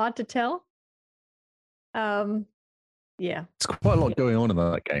 It's hard to tell. Yeah. It's quite a lot going on in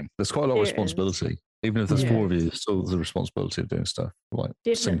that game. There's quite a lot of responsibility. Even if there's 4 of you, there's still the responsibility of doing stuff like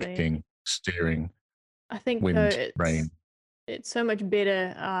sinking, steering, I think wind, rain. It's so much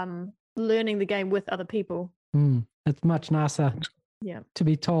better learning the game with other people. It's much nicer to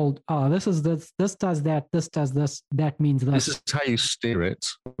be told, oh, this does that, this does this, that means this. This is how you steer it,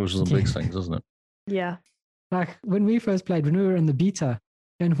 which is the big things, isn't it? Yeah. Like when we first played, when we were in the beta,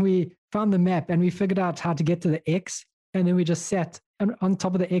 and we found the map and we figured out how to get to the X, and then we just sat on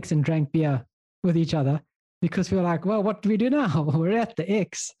top of the X and drank beer with each other because we were like, well, what do we do now? We're at the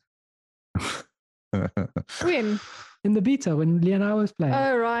X. When? In the beta, when Lee and I was playing.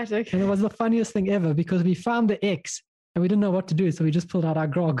 Oh, right. Okay. And it was the funniest thing ever because we found the X and we didn't know what to do. So we just pulled out our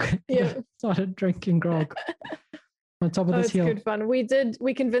grog. Yeah. Started drinking grog on top of this hill. It's good fun.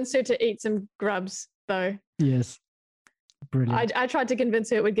 We convinced her to eat some grubs, though. Yes. Brilliant. I tried to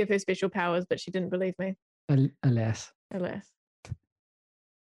convince her it would give her special powers, but she didn't believe me. Alas.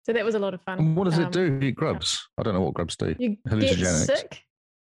 So that was a lot of fun. And what does it do? Eat grubs? I don't know what grubs do. You get sick.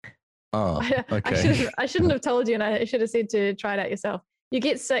 Oh, okay. I shouldn't have told you, and I should have said to try it out yourself. You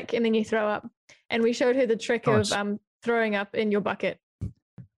get sick and then you throw up. And we showed her the trick of throwing up in your bucket.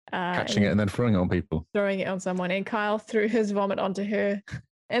 Catching it and then throwing it on people. Throwing it on someone. And Kyle threw his vomit onto her.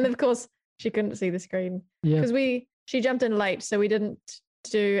 And of course, she couldn't see the screen. Because she jumped in late, so we didn't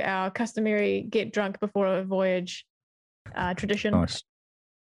do our customary get drunk before a voyage tradition. Nice.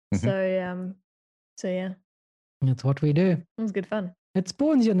 Mm-hmm. So yeah. That's what we do. It was good fun. It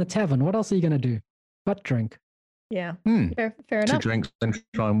spawns you in the tavern. What else are you going to do? But drink. Yeah. Fair enough. 2 drinks, then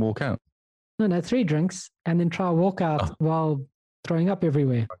try and walk out. No, 3 drinks and then try walk out while throwing up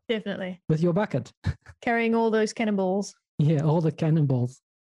everywhere. Definitely. With your bucket. Carrying all those cannonballs. Yeah, all the cannonballs.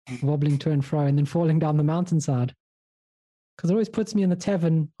 Wobbling to and fro and then falling down the mountainside. Because it always puts me in the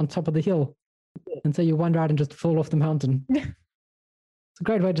tavern on top of the hill. And so you wander out and just fall off the mountain. It's a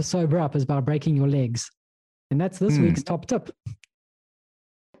great way to sober up is by breaking your legs. And that's this week's top tip.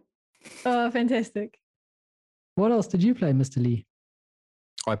 Oh, fantastic. What else did you play, Mr. Lee?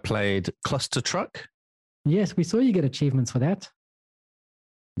 I played Cluster Truck. Yes, we saw you get achievements for that.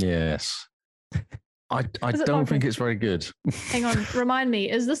 Yes. I don't think it's very good. Hang on, remind me,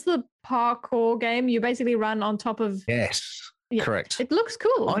 is this the parkour game? You basically run on top of... Yes, correct. It looks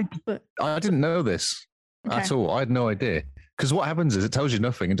cool. I didn't know this at all. I had no idea. Because what happens is it tells you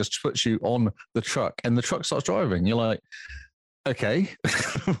nothing and just puts you on the truck and the truck starts driving. You're like, okay,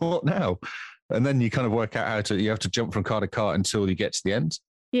 what now? And then you kind of work out you have to jump from car to car until you get to the end.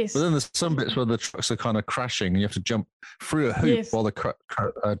 Yes. But then there's some bits where the trucks are kind of crashing and you have to jump through a hoop while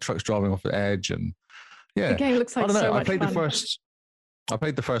the truck's driving off the edge. And the game looks like I don't know. so I much played fun. I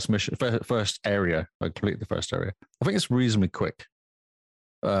played the first mission, first area. I completed the first area. I think it's reasonably quick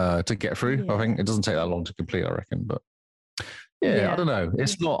to get through. Yeah. I think it doesn't take that long to complete, I reckon. But I don't know.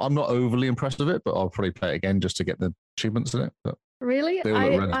 I'm not overly impressed with it, but I'll probably play it again just to get the achievements in it. But Really? they all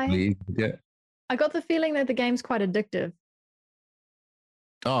look relatively easy to get. I got the feeling that the game's quite addictive.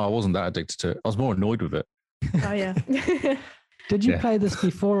 Oh, I wasn't that addicted to it. I was more annoyed with it. Oh, yeah. Did you play this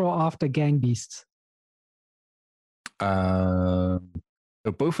before or after Gang Beasts? They're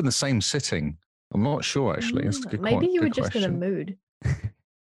both in the same sitting. I'm not sure, actually. It's a good Maybe you were good just in a question. mood.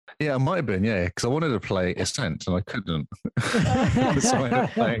 Yeah, I might have been, because I wanted to play Ascent and I couldn't. So I ended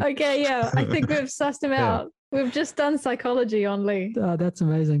up playing- Okay, yeah. I think we've sussed him Yeah. out. We've just done psychology on Lee. Oh, that's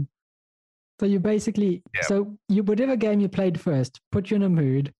amazing. So you basically, so you whatever game you played first, put you in a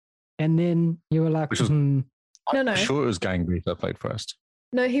mood, and then you were like, Which was- No. I'm sure it was Gang Beasts I played first.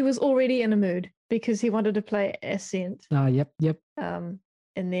 No, he was already in a mood because he wanted to play Ascent. yep.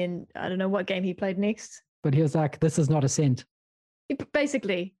 And then I don't know what game he played next. But he was like, this is not Ascent.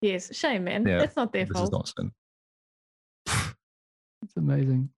 Basically, yes. Shame, man. Yeah, It's not their This fault. is not Ascent. It's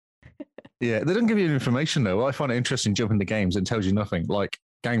amazing. Yeah, they don't give you any information though. I find it interesting jumping into games and tells you nothing. Like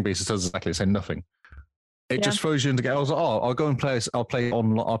Gang Beasts does exactly the same, nothing. It just throws you into games. I was like, I'll go and play. I'll play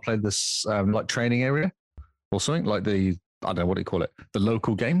this like training area or something like I don't know what do you call it, the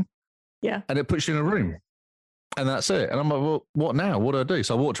local game. Yeah. And it puts you in a room, and that's it. And I'm like, well, what now? What do I do?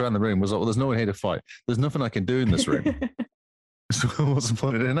 So I walked around the room. Was like, well, there's no one here to fight. There's nothing I can do in this room. So what's the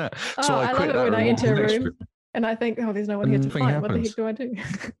point of doing that? So I quit love it that when I room, enter a next room and I think, there's no one here to Nothing fight. What the heck happens. do I do?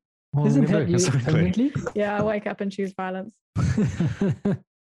 What Isn't am I that gonna you do? Exactly. permanently? Yeah, I wake up and choose violence.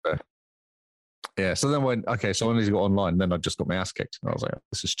 Yeah. So then when so when I got online, then I just got my ass kicked. And I was like,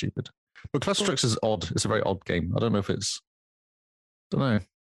 this is stupid. But Clash of Tricks is odd. It's a very odd game. I don't know if it's. Don't know.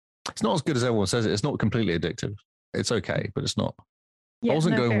 It's not as good as everyone says it. It's not completely addictive. It's okay, but it's not. Yeah, I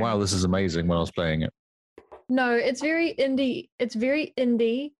wasn't no, going, fair wow, enough. this is amazing when I was playing it. No, it's very indie. It's very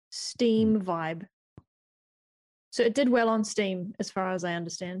indie Steam Hmm. vibe. So it did well on Steam, as far as I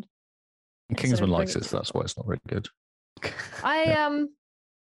understand. And So Kingsman bring likes it it, so that's why it's not very good.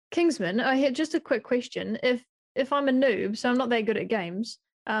 Kingsman, I had just a quick question. If I'm a noob, so I'm not that good at games,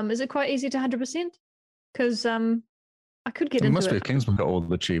 is it quite easy to 100%? Because I could get It into must be if it. Kingsman got all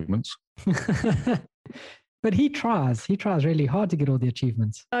the achievements. But he tries. He tries really hard to get all the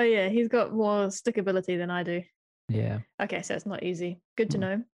achievements. Oh yeah, he's got more stickability than I do. Yeah. Okay, so it's not easy. Good to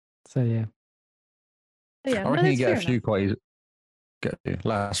know. So yeah. But yeah, I no, reckon you that's get a fair few enough. quite easy.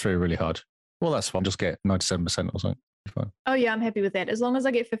 Last three really hard. Well, that's fine. Just get 97% or something. Fine. Oh yeah, I'm happy with that. As long as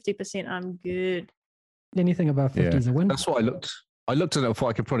I get 50%, I'm good. Anything above 50 is a win. That's what I looked. I looked at it before.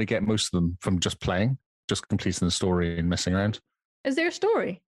 I could probably get most of them from just playing, just completing the story and messing around. Is there a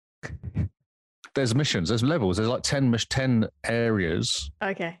story? There's missions. There's levels. There's like 10 areas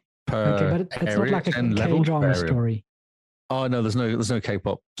Okay. per Okay, but it's not area, like a 10 levels per K-drama area. story. Oh no, there's no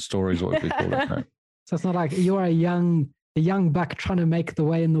K-pop stories. What would we call it? No. So it's not like you're a young buck trying to make the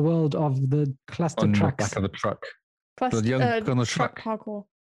way in the world of the cluster On the trucks. back of the truck. Plus, The young on the truck. parkour.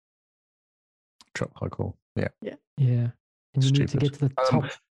 Truck hardcore. Yeah. Yeah. And you need to Stupid. get to the top.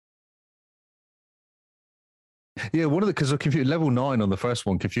 Yeah, because level 9 on the first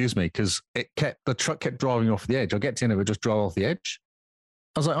one confused me because the truck kept driving off the edge. I get to the end of it, just drive off the edge.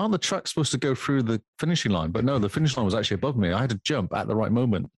 I was like, aren't the trucks supposed to go through the finishing line? But no, the finish line was actually above me. I had to jump at the right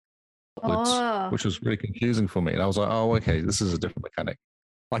moment, which was really confusing for me. And I was like, oh, okay, this is a different mechanic.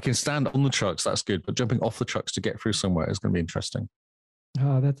 I can stand on the trucks, that's good, but jumping off the trucks to get through somewhere is going to be interesting.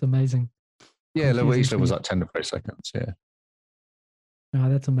 Oh, that's amazing. Yeah, Confusing each for level was you. like 10 to 30 seconds. Yeah. Oh,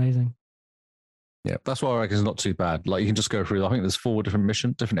 that's amazing. Yeah, that's why I reckon it's not too bad. Like you can just go through, I think there's 4 different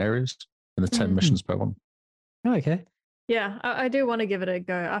areas, and there's 10 missions per one. Oh, okay. Yeah, I do want to give it a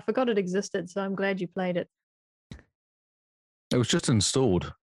go. I forgot it existed, so I'm glad you played it. It was just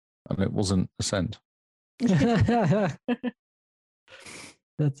installed, and it wasn't Ascent.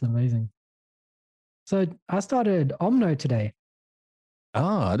 That's amazing. So I started Omno today.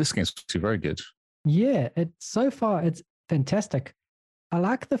 Ah, this game's actually very good. Yeah, so far it's fantastic. I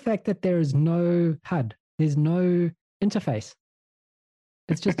like the fact that there is no HUD. There's no interface.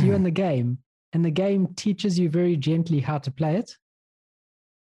 It's just you and the game, and the game teaches you very gently how to play it.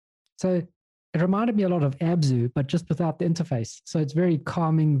 So it reminded me a lot of Abzu, but just without the interface. So it's very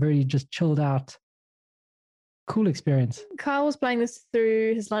calming, very just chilled out. Cool experience. Kyle was playing this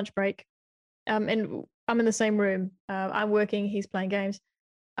through his lunch break, and I'm in the same room. I'm working. He's playing games.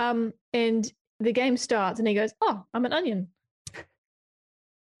 And the game starts, and he goes, "Oh, I'm an onion."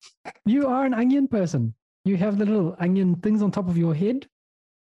 You are an onion person. You have the little onion things on top of your head.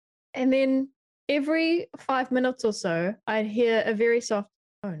 And then every 5 minutes or so, I'd hear a very soft,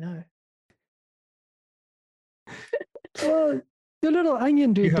 "Oh no." Oh, your little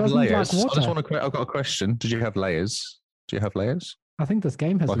onion Do you dude have doesn't layers? like I just water. want to. I've got a question. Did you have layers? Do you have layers? I think this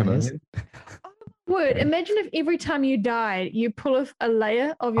game has Like an layers. onion? Word, imagine if every time you died, you pull off a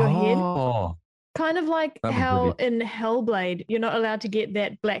layer of your head. Oh, Kind of like That'd be how in Hellblade, you're not allowed to get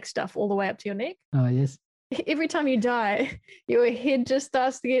that black stuff all the way up to your neck. Oh, yes. Every time you die, your head just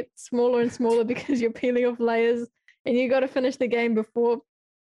starts to get smaller and smaller because you're peeling off layers, and you got to finish the game before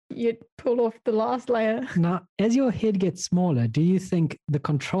you pull off the last layer. Now, as your head gets smaller, do you think the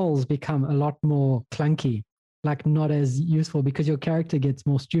controls become a lot more clunky? Like not as useful because your character gets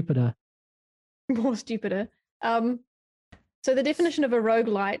more stupider? More stupider. So the definition of a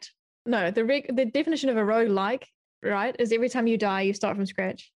roguelite, no, the definition of a roguelike, right, is every time you die, you start from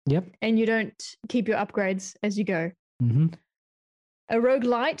scratch. Yep. And you don't keep your upgrades as you go. Mm-hmm. A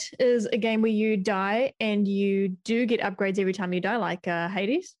roguelite is a game where you die and you do get upgrades every time you die, like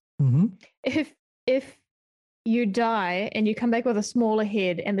Hades. Mm-hmm. If you die and you come back with a smaller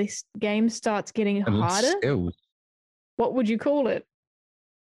head and this game starts getting and less harder, skills. what would you call it?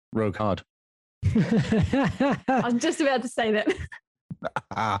 Rogue hard. I was just about to say that.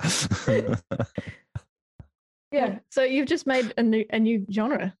 Yeah. So you've just made a new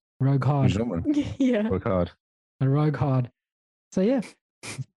genre. Rogue hard. Genre. Yeah. Rogue hard. A rogue hard. So yeah,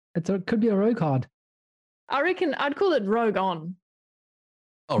 it could be a rogue hard. I reckon I'd call it Rogue On.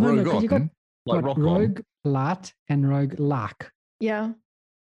 Oh, No, rogue 'cause you got on. Like What, rock on. rogue lat and rogue lark. Yeah.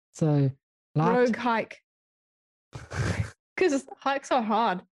 So lat. Rogue Hike. Because hikes are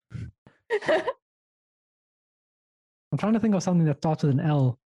hard. I'm trying to think of something that starts with an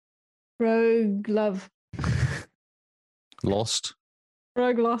L. Rogue Love. Lost.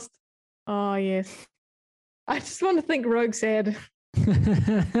 Rogue Lost. Oh, yes. I just want to think Rogue Sad.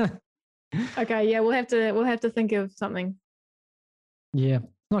 Okay, yeah, we'll have to think of something. Yeah, it's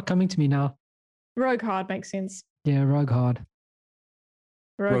not coming to me now. Rogue Hard makes sense. Yeah, rogue hard.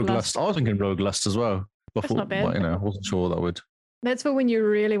 Rogue, Rogue Lust. Lust. I was thinking Rogue Lust as well. Before, not bad. But, I wasn't sure that would. That's for when you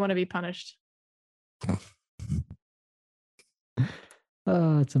really want to be punished.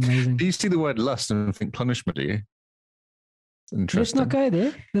 Oh, it's amazing. Do you see the word lust and think punishment? Do you? It's Let's interesting. not go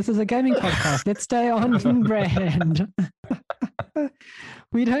there. This is a gaming podcast. Let's stay on brand.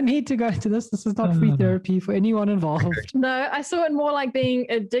 We don't need to go into this. This is not free therapy for anyone involved. No, I saw it more like being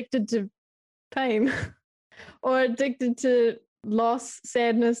addicted to pain or addicted to loss,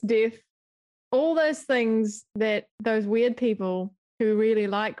 sadness, death, all those things that those weird people who really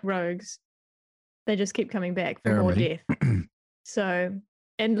like rogues, they just keep coming back for more Jeremy. death. So,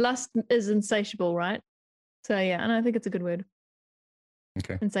 and lust is insatiable, right? So, yeah, and I think it's a good word.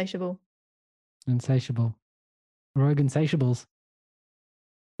 Okay. Insatiable. Insatiable. Rogue insatiables.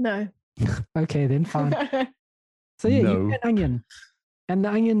 No. Okay, then fine. So yeah, No. you're an onion. And the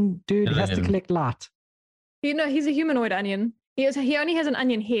onion dude An has to onion. collect light. He's a humanoid onion. He only has an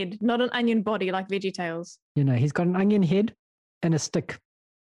onion head, not an onion body like VeggieTales. You know, he's got an onion head and a stick.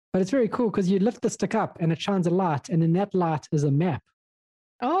 But it's very cool because you lift the stick up and it shines a light, and in that light is a map.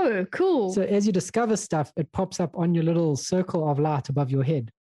 Oh, cool. So as you discover stuff, it pops up on your little circle of light above your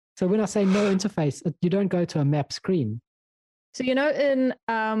head. So when I say no interface, you don't go to a map screen. So you know in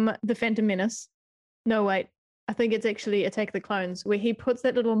The Phantom Menace, no wait, I think it's actually Attack of the Clones, where he puts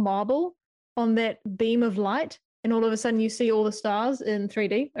that little marble on that beam of light, and all of a sudden you see all the stars in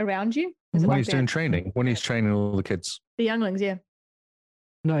 3D around you. Is it When like he's doing that? training, when he's training all the kids. The younglings, yeah.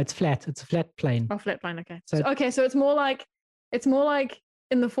 No, it's flat. It's a flat plane. Oh, flat plane. Okay. So- So it's more like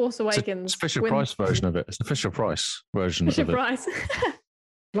in The Force Awakens. It's Fisher when- Price version of it. It's the Fisher Price version Fisher of it. Price.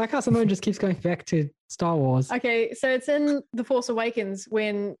 Like how Simone just keeps going back to Star Wars. Okay, so it's in The Force Awakens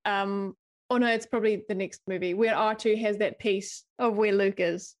when oh no, it's probably the next movie where R2 has that piece of where Luke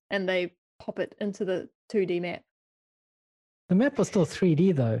is and they pop it into the 2D map. The map was still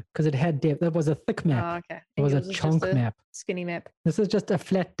 3D though, because it had depth. That was a thick map. Oh, okay. It was a Yours is chunk just a map. Skinny map. This is just a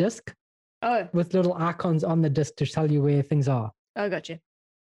flat disk Oh, with little icons on the disk to tell you where things are. oh, gotcha.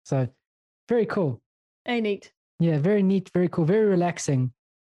 So very cool. Hey, neat. Yeah, very neat, very cool, very relaxing.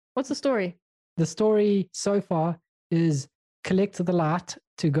 What's the story? The story so far is collect the light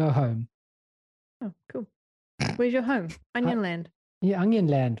to go home. Oh, cool. Where's your home? Onion Land. Yeah, onion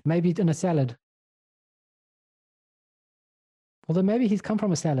land, maybe in a salad. Although maybe he's come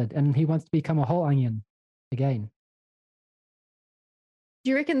from a salad and he wants to become a whole onion again. Do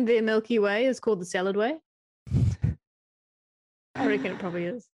you reckon their Milky Way is called the Salad Way? I reckon it probably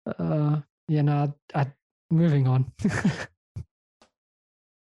is. Moving on.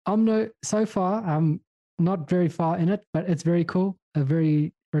 Omno, so far, I'm not very far in it, but it's very cool. A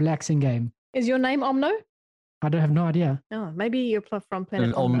very relaxing game. Is your name Omno? I don't have no idea. Oh, maybe you're from planet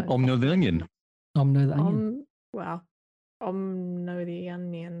And Omno. Omno the Onion. Omno the onion. Wow. Omno the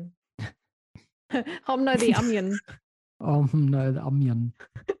onion. Omno the onion. Omno the onion.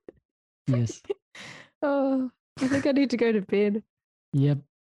 Yes. Oh, I think I need to go to bed. Yep.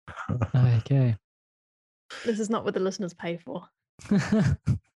 Okay. This is not what the listeners pay for.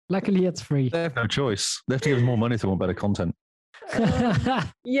 Luckily, it's free. They have no choice. They have to give us more money if they want better content.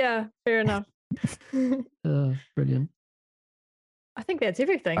 Yeah, fair enough. Brilliant. I think that's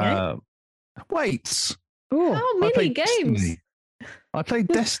everything, eh? Wait. Oh, How I many played games? Destiny. I played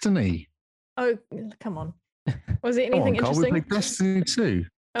Destiny. Oh, come on. Was there Come on, anything Carl, we interesting? played Destiny too.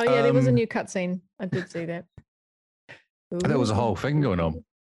 Oh, yeah, there was a Um, new cutscene. I did see that. There was a whole thing going on.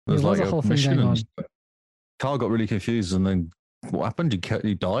 There was a whole thing mission going and on. stuff. Carl got really confused, and then what happened?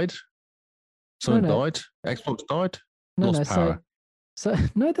 You died. Someone No. died. Xbox died. No, Lost no. power. So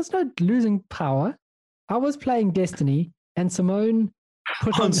no, there's no losing power. I was playing Destiny, and Simone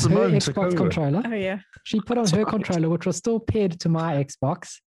put on her Simone took Xbox over. controller. Oh, yeah. She put on That's her right. controller, which was still paired to my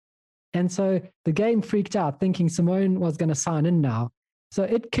Xbox. And so the game freaked out, thinking Simone was going to sign in now. So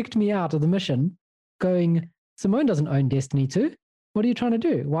it kicked me out of the mission, going, Simone doesn't own Destiny 2. What are you trying to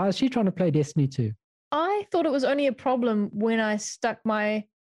do? Why is she trying to play Destiny 2? I thought it was only a problem when I stuck my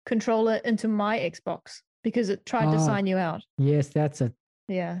controller into my Xbox because it tried to Ah. sign you out. Yes, that's it.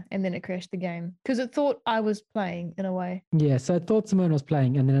 Yeah, and then it crashed the game because it thought I was playing in a way. Yeah, so I thought Simone was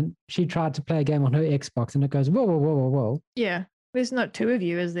playing, and then she tried to play a game on her Xbox, and it goes, whoa, whoa, whoa, whoa, whoa. Yeah, there's not two of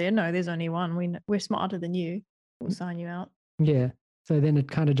you, is there? No, there's only one. We're smarter than you. We'll sign you out. Yeah. So then it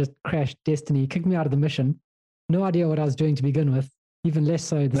kind of just crashed Destiny, kicked me out of the mission. No idea what I was doing to begin with, even less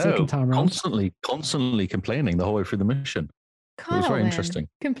so the second time around. constantly complaining the whole way through the mission. Kyle, it was very man, interesting.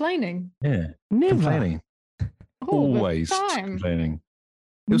 Complaining. Yeah, Never. complaining. All the Always time. complaining.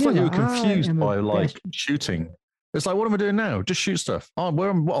 It was like you were Never. I confused am a by like best- shooting. It's like, what am I doing now? Just shoot stuff.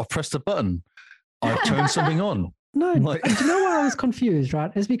 Oh, I've pressed a button. I've turned something on. No, Like- do you know why I was confused,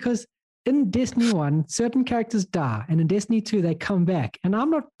 right? It's because in Destiny 1, certain characters die, and in Destiny 2, they come back. And I'm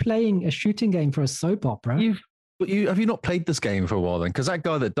not playing a shooting game for a soap opera. Have you not played this game for a while then? Because that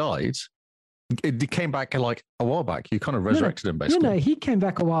guy that died, it came back like a while back. You kind of resurrected him You basically. know, he came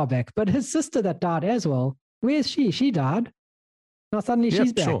back a while back, but his sister that died as well, where's she? She died. Now suddenly Yeah,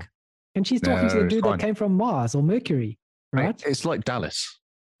 she's back. sure. And she's talking to No, the it's dude fine. that came from Mars or Mercury, right? It's like Dallas.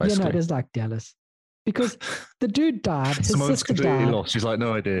 Yeah, no, Basically. it is like Dallas. Because the dude died, his Simone's sister completely died. lost. She's like,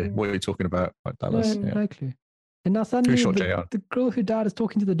 no idea what you're talking about. Like Dallas. No, yeah. no clue. And now suddenly shot, the, JR. the girl who died is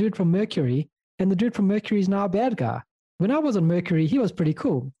talking to the dude from Mercury, and the dude from Mercury is now a bad guy. When I was on Mercury, he was pretty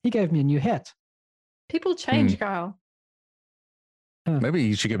cool. He gave me a new hat. People change, Hmm. Kyle. Maybe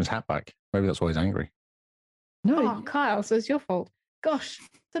you should give him his hat back. Maybe that's why he's angry. No, Oh, Kyle, so it's your fault. Gosh,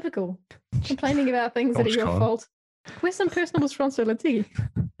 typical. Complaining about things that are Gosh, your Kyle. fault. Where's some personal responsibility?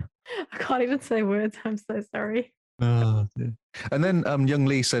 I can't even say words. I'm so sorry. And then young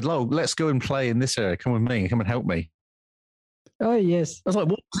Lee said, "Oh, let's go and play in this area. Come with me. Come and help me." oh yes. I was like,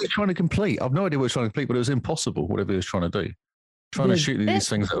 "What was he trying to complete?" I've no idea what he was trying to complete, but it was impossible. Whatever he was trying to do, trying to Yeah, shoot these that's-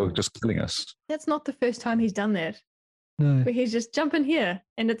 things that were just killing us. That's not the first time he's done that. No. Where he's just jump in here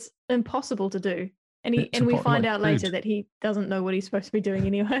and it's impossible to do. And It's we impo- find like, out later dude. that he doesn't know what he's supposed to be doing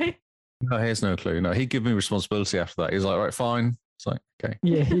anyway. No, he has no clue. No, he gave me responsibility after that. He's like, "Right, fine." It's like, okay.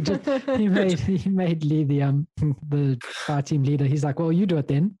 Yeah, he made Lee the fire team leader. He's like, well, you do it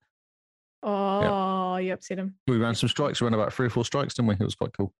then. Oh, you upset him. We ran some strikes. We ran about 3 or 4 strikes, didn't we? It was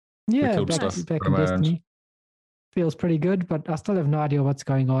quite cool. Yeah, killed back, stuff back from in around. Destiny. Feels pretty good, but I still have no idea what's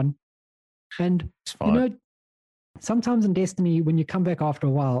going on. And It's fine. you know, sometimes in Destiny, when you come back after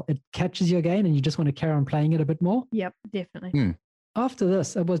a while, it catches you again and you just want to carry on playing it a bit more. Yep, definitely. After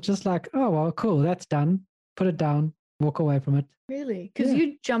this, it was just like, oh, well, cool, that's done. Put it down, walk away from it. Really? Because Yeah.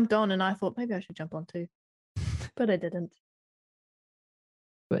 you jumped on and I thought maybe I should jump on too. But I didn't.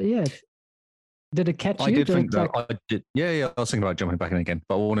 But yeah, did it catch I you? did think it, that. I did. Yeah. I was thinking about jumping back in again,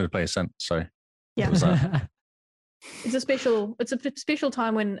 but I wanted to play Ascent. So Yeah. was that? It's a special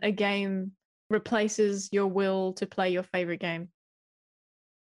time when a game replaces your will to play your favorite game.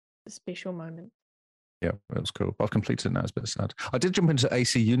 A special moment. yeah, it was cool. I've completed it now. It's a bit sad. I did jump into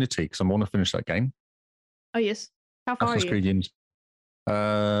AC Unity because I want to finish that game. Oh yes. How far are Assassin's you? Creed Unity.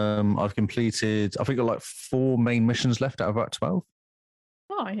 I've completed. I think I've got like 4 main missions left out of about 12.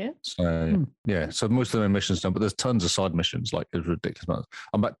 Oh, Oh, yeah. So yeah, so most of the missions done, but there's tons of side missions, like it's ridiculous amounts.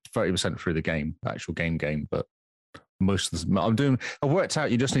 I'm about 30% through the game, the actual game, but most of the I've worked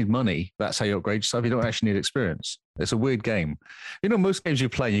out you just need money. That's how you upgrade yourself. You don't actually need experience. It's a weird game. You know, most games you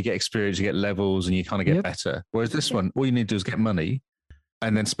play, you get experience, you get levels, and you kind of get better. Whereas this one, all you need to do is get money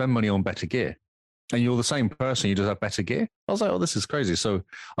and then spend money on better gear. And you're the same person, you just have better gear. I was like, oh, this is crazy. So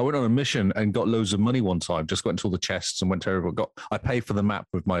I went on a mission and got loads of money one time, just got into all the chests and went to everyone. I paid for the map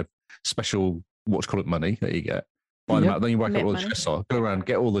with my special, money that you get. Buy the map, then you work out all the chests are. Go around,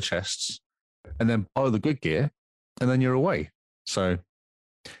 get all the chests, and then buy the good gear, and then you're away. So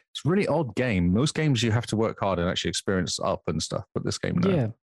it's a really odd game. Most games you have to work hard and actually experience up and stuff, but this game, no. Yeah,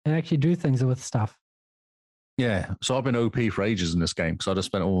 and actually do things with stuff. Yeah, so I've been OP for ages in this game because I just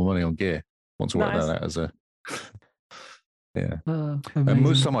spent all my money on gear. Once I worked that out as a and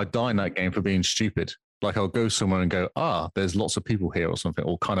most of the time I die in that game for being stupid. Like I'll go somewhere and go, there's lots of people here or something,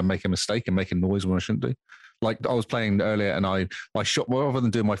 or kind of make a mistake and make a noise when I shouldn't do. Like I was playing earlier and I shot, rather than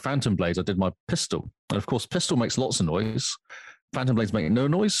doing my phantom blades, I did my pistol. And of course, pistol makes lots of noise. Phantom blades make no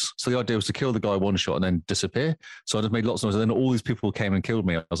noise. So the idea was to kill the guy one shot and then disappear. So I just made lots of noise. And then all these people came and killed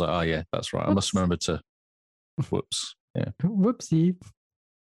me. I was like, oh yeah, that's right. I must remember to, whoops. Yeah. Whoopsie.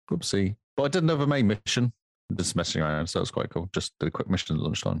 But I did another main mission, just messing around. So that was quite cool. Just did a quick mission at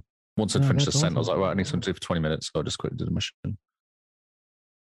lunchtime. Once I'd finished the scent, I was like, right, I need something to do for 20 minutes. So I just quickly did a mission.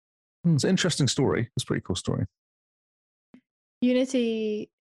 It's an interesting story. It's a pretty cool story. Unity.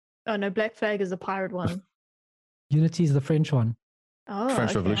 Oh, no, Black Flag is the pirate one. Unity is the French one. Oh,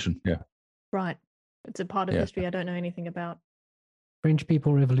 French Revolution, yeah. Right. It's a part of history I don't know anything about. French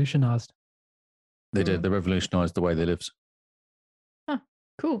people revolutionized. They did. They revolutionized the way they lived.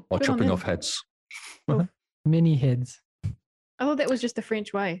 Cool. By chopping off heads. Many heads. I thought that was just the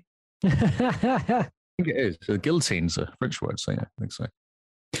French way. I think it is. The guillotine's a French word, so yeah, I think so.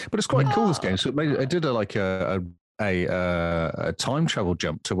 But it's quite cool, this game. So it did a time travel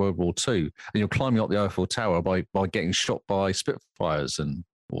jump to World War II, and you're climbing up the Eiffel Tower by getting shot by Spitfires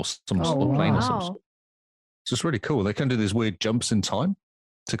or some sort of plane or something. So it's really cool. They can do these weird jumps in time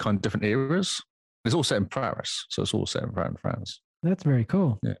to kind of different eras. It's all set in Paris, so it's all set in France. That's very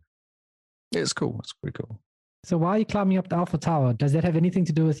cool. Yeah. It's cool. It's pretty cool. So why are you climbing up the Eiffel Tower? Does that have anything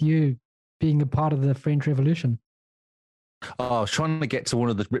to do with you being a part of the French Revolution? I was trying to get to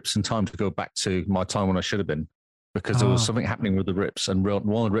one of the rips in time to go back to my time when I should have been, because there was something happening with the rips, and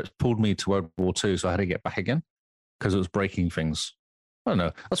one of the rips pulled me to World War II, so I had to get back again because it was breaking things. I don't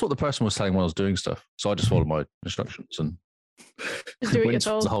know. That's what the person was saying when I was doing stuff. So I just followed my instructions and went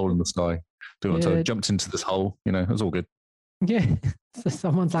into the hole in the sky. So jumped into this hole. It was all good. Yeah. So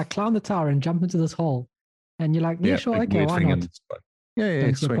someone's like, climb the tower and jump into this hole. And you're like, yeah, sure, okay, why not? Yeah,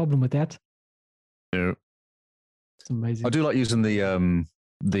 don't see a problem with that. Yeah. It's amazing. I do like using the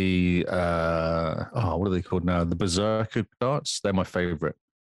what are they called now? The berserker darts. They're my favorite.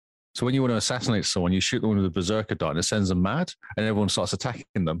 So when you want to assassinate someone, you shoot them with a berserker dart and it sends them mad and everyone starts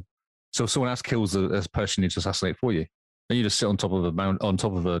attacking them. So if someone else kills the person you need to assassinate for you, then you just sit on top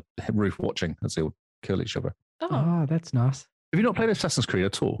of a roof watching as they all kill each other. Oh, that's nice. Have you not played Assassin's Creed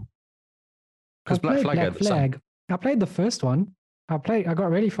at all? Because Black Flag. I played the first one. I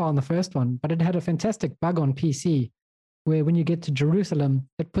got really far on the first one, but it had a fantastic bug on PC where when you get to Jerusalem,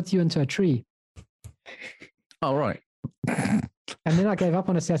 it puts you into a tree. Oh, right. And then I gave up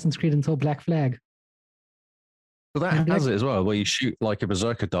on Assassin's Creed until Black Flag. Well, that has it as well, where you shoot like a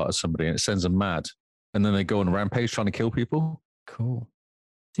berserker dart at somebody and it sends them mad. And then they go on a rampage trying to kill people. Cool.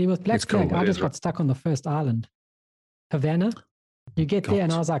 See, with Black Flag, I just got stuck on the first island, Havana. You get there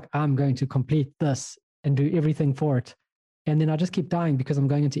and I was like, I'm going to complete this and do everything for it. And then I just keep dying because I'm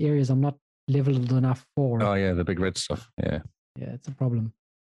going into areas I'm not leveled enough for. Oh, yeah, the big red stuff. Yeah. Yeah, it's a problem.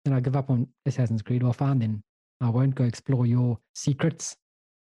 Then I give up on Assassin's Creed. Well, fine then. I won't go explore your secrets.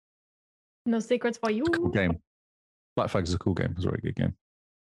 No secrets for you. It's a cool game. Black Flag is a cool game. It's a very good game.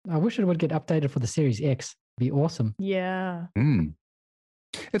 I wish it would get updated for the Series X. It'd be awesome. Yeah.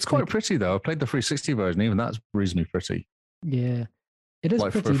 It's quite pretty, though. I played the 360 version. Even that's reasonably pretty. Yeah. It is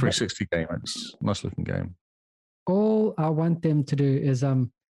like pretty. For a 360 game, it's a nice looking game. All I want them to do is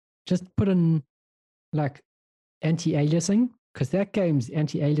just put in like anti-aliasing, because that game's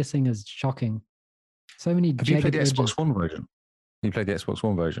anti-aliasing is shocking. So many. Have you played the Xbox One version? You played the Xbox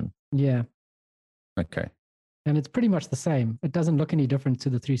One version? Yeah. Okay. And it's pretty much the same. It doesn't look any different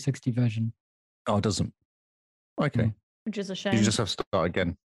to the 360 version. Oh, it doesn't. Okay. Which is a shame. You just have to start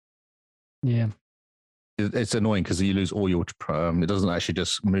again. Yeah. It's annoying because you lose all your. It doesn't actually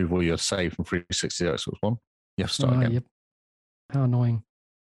just move all your save from 360 to Xbox One. You have to start again. Yep. How annoying.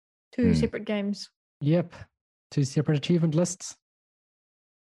 Two separate games. Yep. Two separate achievement lists.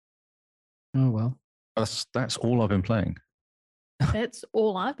 Oh, well. That's all I've been playing. That's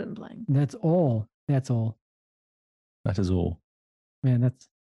all I've been playing. That's all. That's all. That is all. Man, that's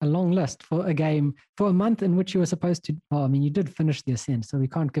a long list for a game, for a month in which you were supposed to. Well, I mean, you did finish the Ascent, so we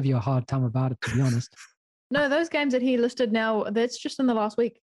can't give you a hard time about it, to be honest. No, those games that he listed now, that's just in the last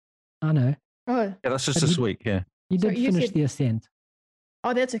week. I know. Oh, Yeah, that's just But this week. Yeah. You So did you finish said- the Ascent.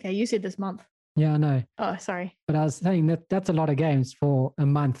 oh, that's okay. You said this month. Yeah, I know. Oh, sorry. But I was saying that that's a lot of games for a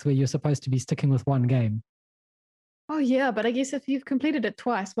month where you're supposed to be sticking with one game. Oh, yeah, but I guess if you've completed it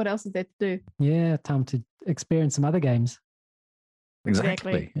twice, what else is there to do? Yeah, time to experience some other games.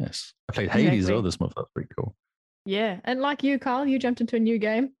 Exactly. Yes. I played Hades as well this month. That's pretty cool. Yeah, and like you, Carl, you jumped into a new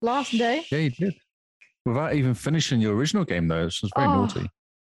game last day. Yeah, you did. Without even finishing your original game, though, which was very Oh, naughty.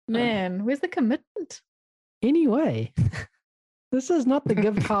 Man, where's the commitment? Anyway, this is not the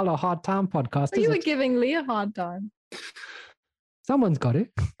Give Carl a Hard Time podcast, Oh, is you were it? giving Lee a hard time. Someone's got it.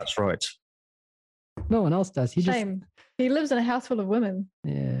 That's right. No one else does. He just, Shame. He lives in a house full of women.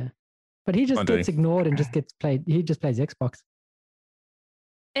 yeah. But he just I do. gets ignored and just gets played. He just plays Xbox.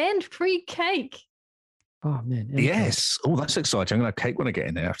 And free cake. Oh, man. and Yes. Oh, that's exciting. I'm going to have cake when I get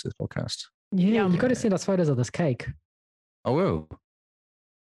in there after this podcast. Yeah, Yum. you got to send us photos of this cake. I will.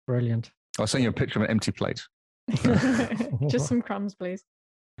 Brilliant. I'll send you a picture of an empty plate. Just some crumbs, please.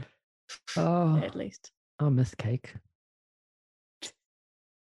 Oh, At least. I miss cake.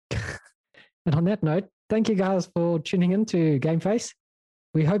 And on that note, thank you guys for tuning in to Game Face.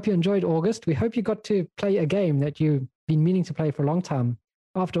 We hope you enjoyed August. We hope you got to play a game that you've been meaning to play for a long time.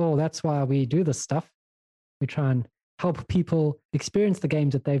 After all, that's why we do this stuff. We try and help people experience the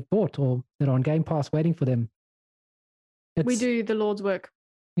games that they've bought or that are on Game Pass waiting for them. We It's- do the Lord's work.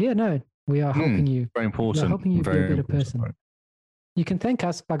 Yeah, no, we are helping you. Very important. helping you be a very better important. person. You can thank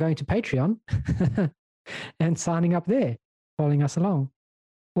us by going to Patreon and signing up there, following us along.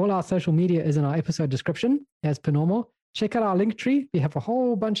 All our social media is in our episode description, as per normal. Check out our link tree. We have a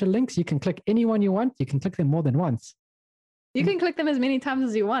whole bunch of links. You can click any one you want. You can click them more than once. You can click them as many times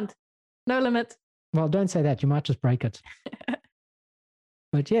as you want. No limit. Well, don't say that. You might just break it.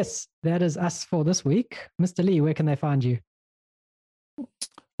 But yes, that is us for this week. Mr. Lee, where can they find you?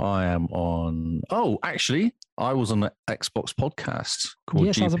 I am on. Oh, actually, I was on an Xbox podcast called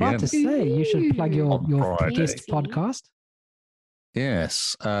Yes, GPN. I was about to say you should plug your On Friday. guest podcast.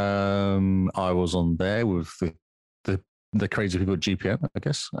 Yes, I was on there with the crazy people at GPN, I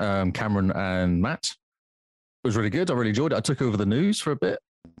guess. Cameron and Matt. It was really good. I really enjoyed it. I took over the news for a bit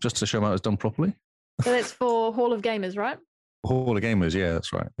just to show them how it was done properly. So that's for Hall of Gamers, right? Hall of Gamers, yeah,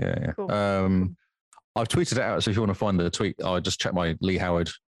 that's right. Yeah. Cool. I've tweeted it out, so if you want to find the tweet, I'll just check my Lee Howard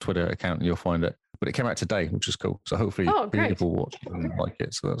Twitter account and you'll find it. But it came out today, which is cool. So hopefully Oh, great. people watch it and like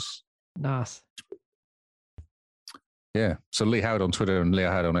it. So that's Nice. yeah. So Lee Howard on Twitter and Lee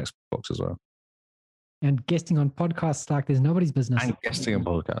Howard on Xbox as well. And guesting on podcasts like there's nobody's business. And guesting on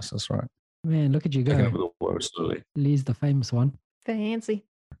podcasts, that's right. Man, look at you Taking go. over the world slowly. Lee's the famous one. Fancy.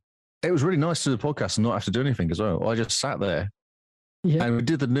 It was really nice to do the podcast and not have to do anything as well. I just sat there Yeah. and we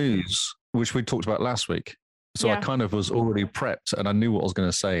did the news, which we talked about last week. So I Yeah. kind of was already prepped and I knew what I was going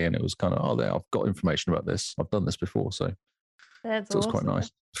to say. And it was kind of, oh, there, I've got information about this. I've done this before. So, That's so it was awesome. quite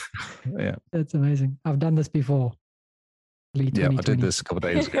nice. Yeah. That's amazing. I've done this before. Lee Yeah, I 2020. did this a couple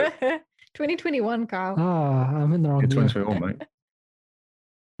of days ago. 2021, Carl. Ah, I'm in the wrong In year. 2021, mate.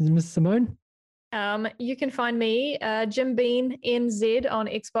 Is Miss Simone? You can find me, Jim Bean NZ on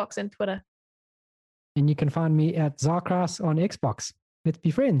Xbox and Twitter. And you can find me at Zarkras on Xbox. Let's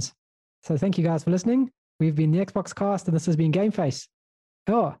be friends. So thank you guys for listening. We've been the Xbox Cast, and this has been Game Face.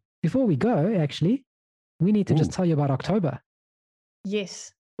 Oh, before we go, actually, we need to just Ooh. tell you about October.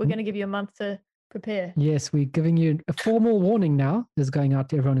 Yes, we're Mm. going to give you a month to prepare. Yes, we're giving you a formal warning now. This is going out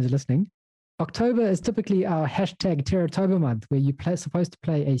to everyone who's listening. October is typically our hashtag Terrortober month, where you're supposed to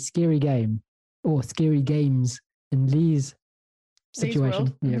play a scary game or scary games in Lee's situation. Lee's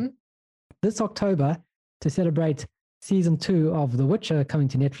world. Yeah. Mhm. This October, to celebrate season 2 of The Witcher coming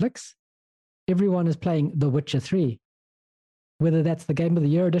to Netflix, everyone is playing The Witcher 3. Whether that's the Game of the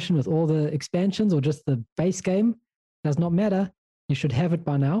Year edition with all the expansions or just the base game, does not matter. You should have it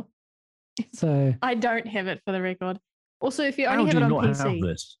by now. So I don't have it for the record. Also, if you How only do have you it on not PC. have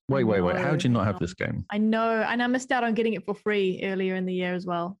this? Wait. How do you not have this game? I know, and I missed out on getting it for free earlier in the year as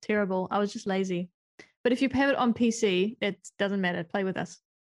well. Terrible. I was just lazy. But if you have it on PC, it doesn't matter. Play with us.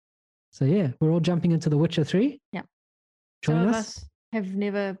 yeah, we're all jumping into The Witcher 3. Yeah. Join Some of us. us have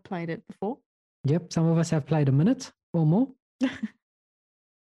never played it before. Yep, some of us have played a minute or more.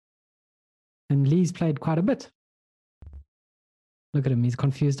 And Lee's played quite a bit. Look at him. He's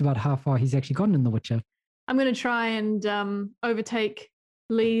confused about how far he's actually gotten in The Witcher. I'm going to try and overtake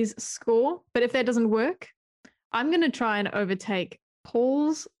Lee's score. But if that doesn't work, I'm going to try and overtake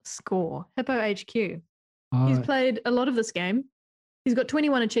Paul's score, Hippo HQ. He's played a lot of this game. He's got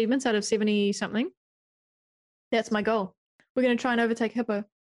 21 achievements out of 70 something. That's my goal. We're going to try and overtake Hippo.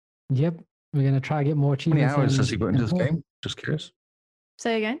 Yep. We're going to try and get more How many achievements. hours has he put into this game? Just curious.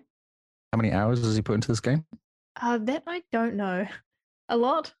 Say again. How many hours has he put into this game? That I don't know. A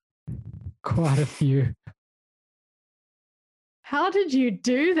lot. Quite a few. How did you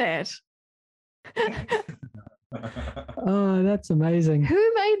do that? Oh, that's amazing. Who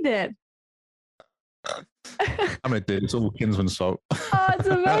made that? I'm going to do it's all Kinsman's fault. Oh, it's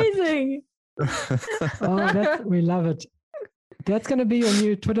amazing. Oh, we love it. That's going to be your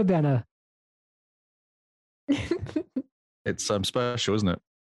new Twitter banner. It's special, isn't it?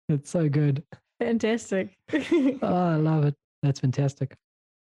 It's so good. Fantastic. Oh, I love it. That's fantastic.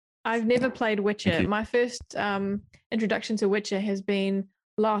 I've never played Thank Witcher. you. My first introduction to Witcher has been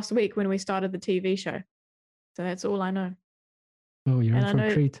last week when we started the TV show. So that's all I know. Oh, you're And in I for a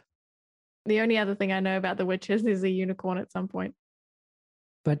know- treat. The only other thing I know about The Witcher is there's a unicorn at some point.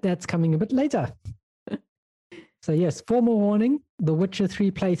 But that's coming a bit later. So yes, formal warning, The Witcher 3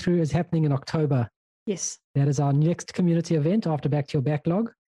 playthrough is happening in October. Yes. That is our next community event after Back to Your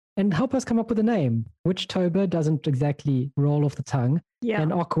Backlog. And help us come up with a name. Witchtober doesn't exactly roll off the tongue. Yeah.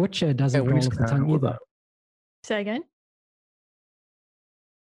 And Witcher doesn't we roll need off some the tongue help with either. that. Say again.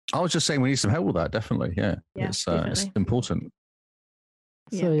 I was just saying we need some help with that, definitely. Yeah. Yeah, It's definitely. important.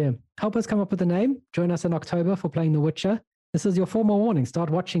 So yeah, help us come up with a name. Join us in October for playing The Witcher. This is your formal warning. Start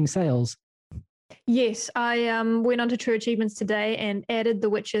watching sales. Yes, I went on to True Achievements today and added The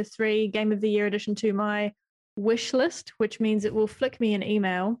Witcher 3 Game of the Year edition to my wish list, which means it will flick me an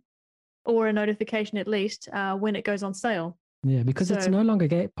email or a notification at least when it goes on sale. Yeah, because it's So- no longer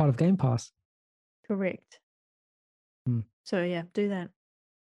part of Game Pass. Correct. So yeah, do that.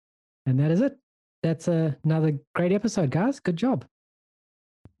 And that is it. That's another great episode, guys. Good job.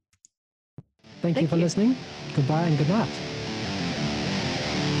 Thank you Thank for you. listening. Goodbye and good night.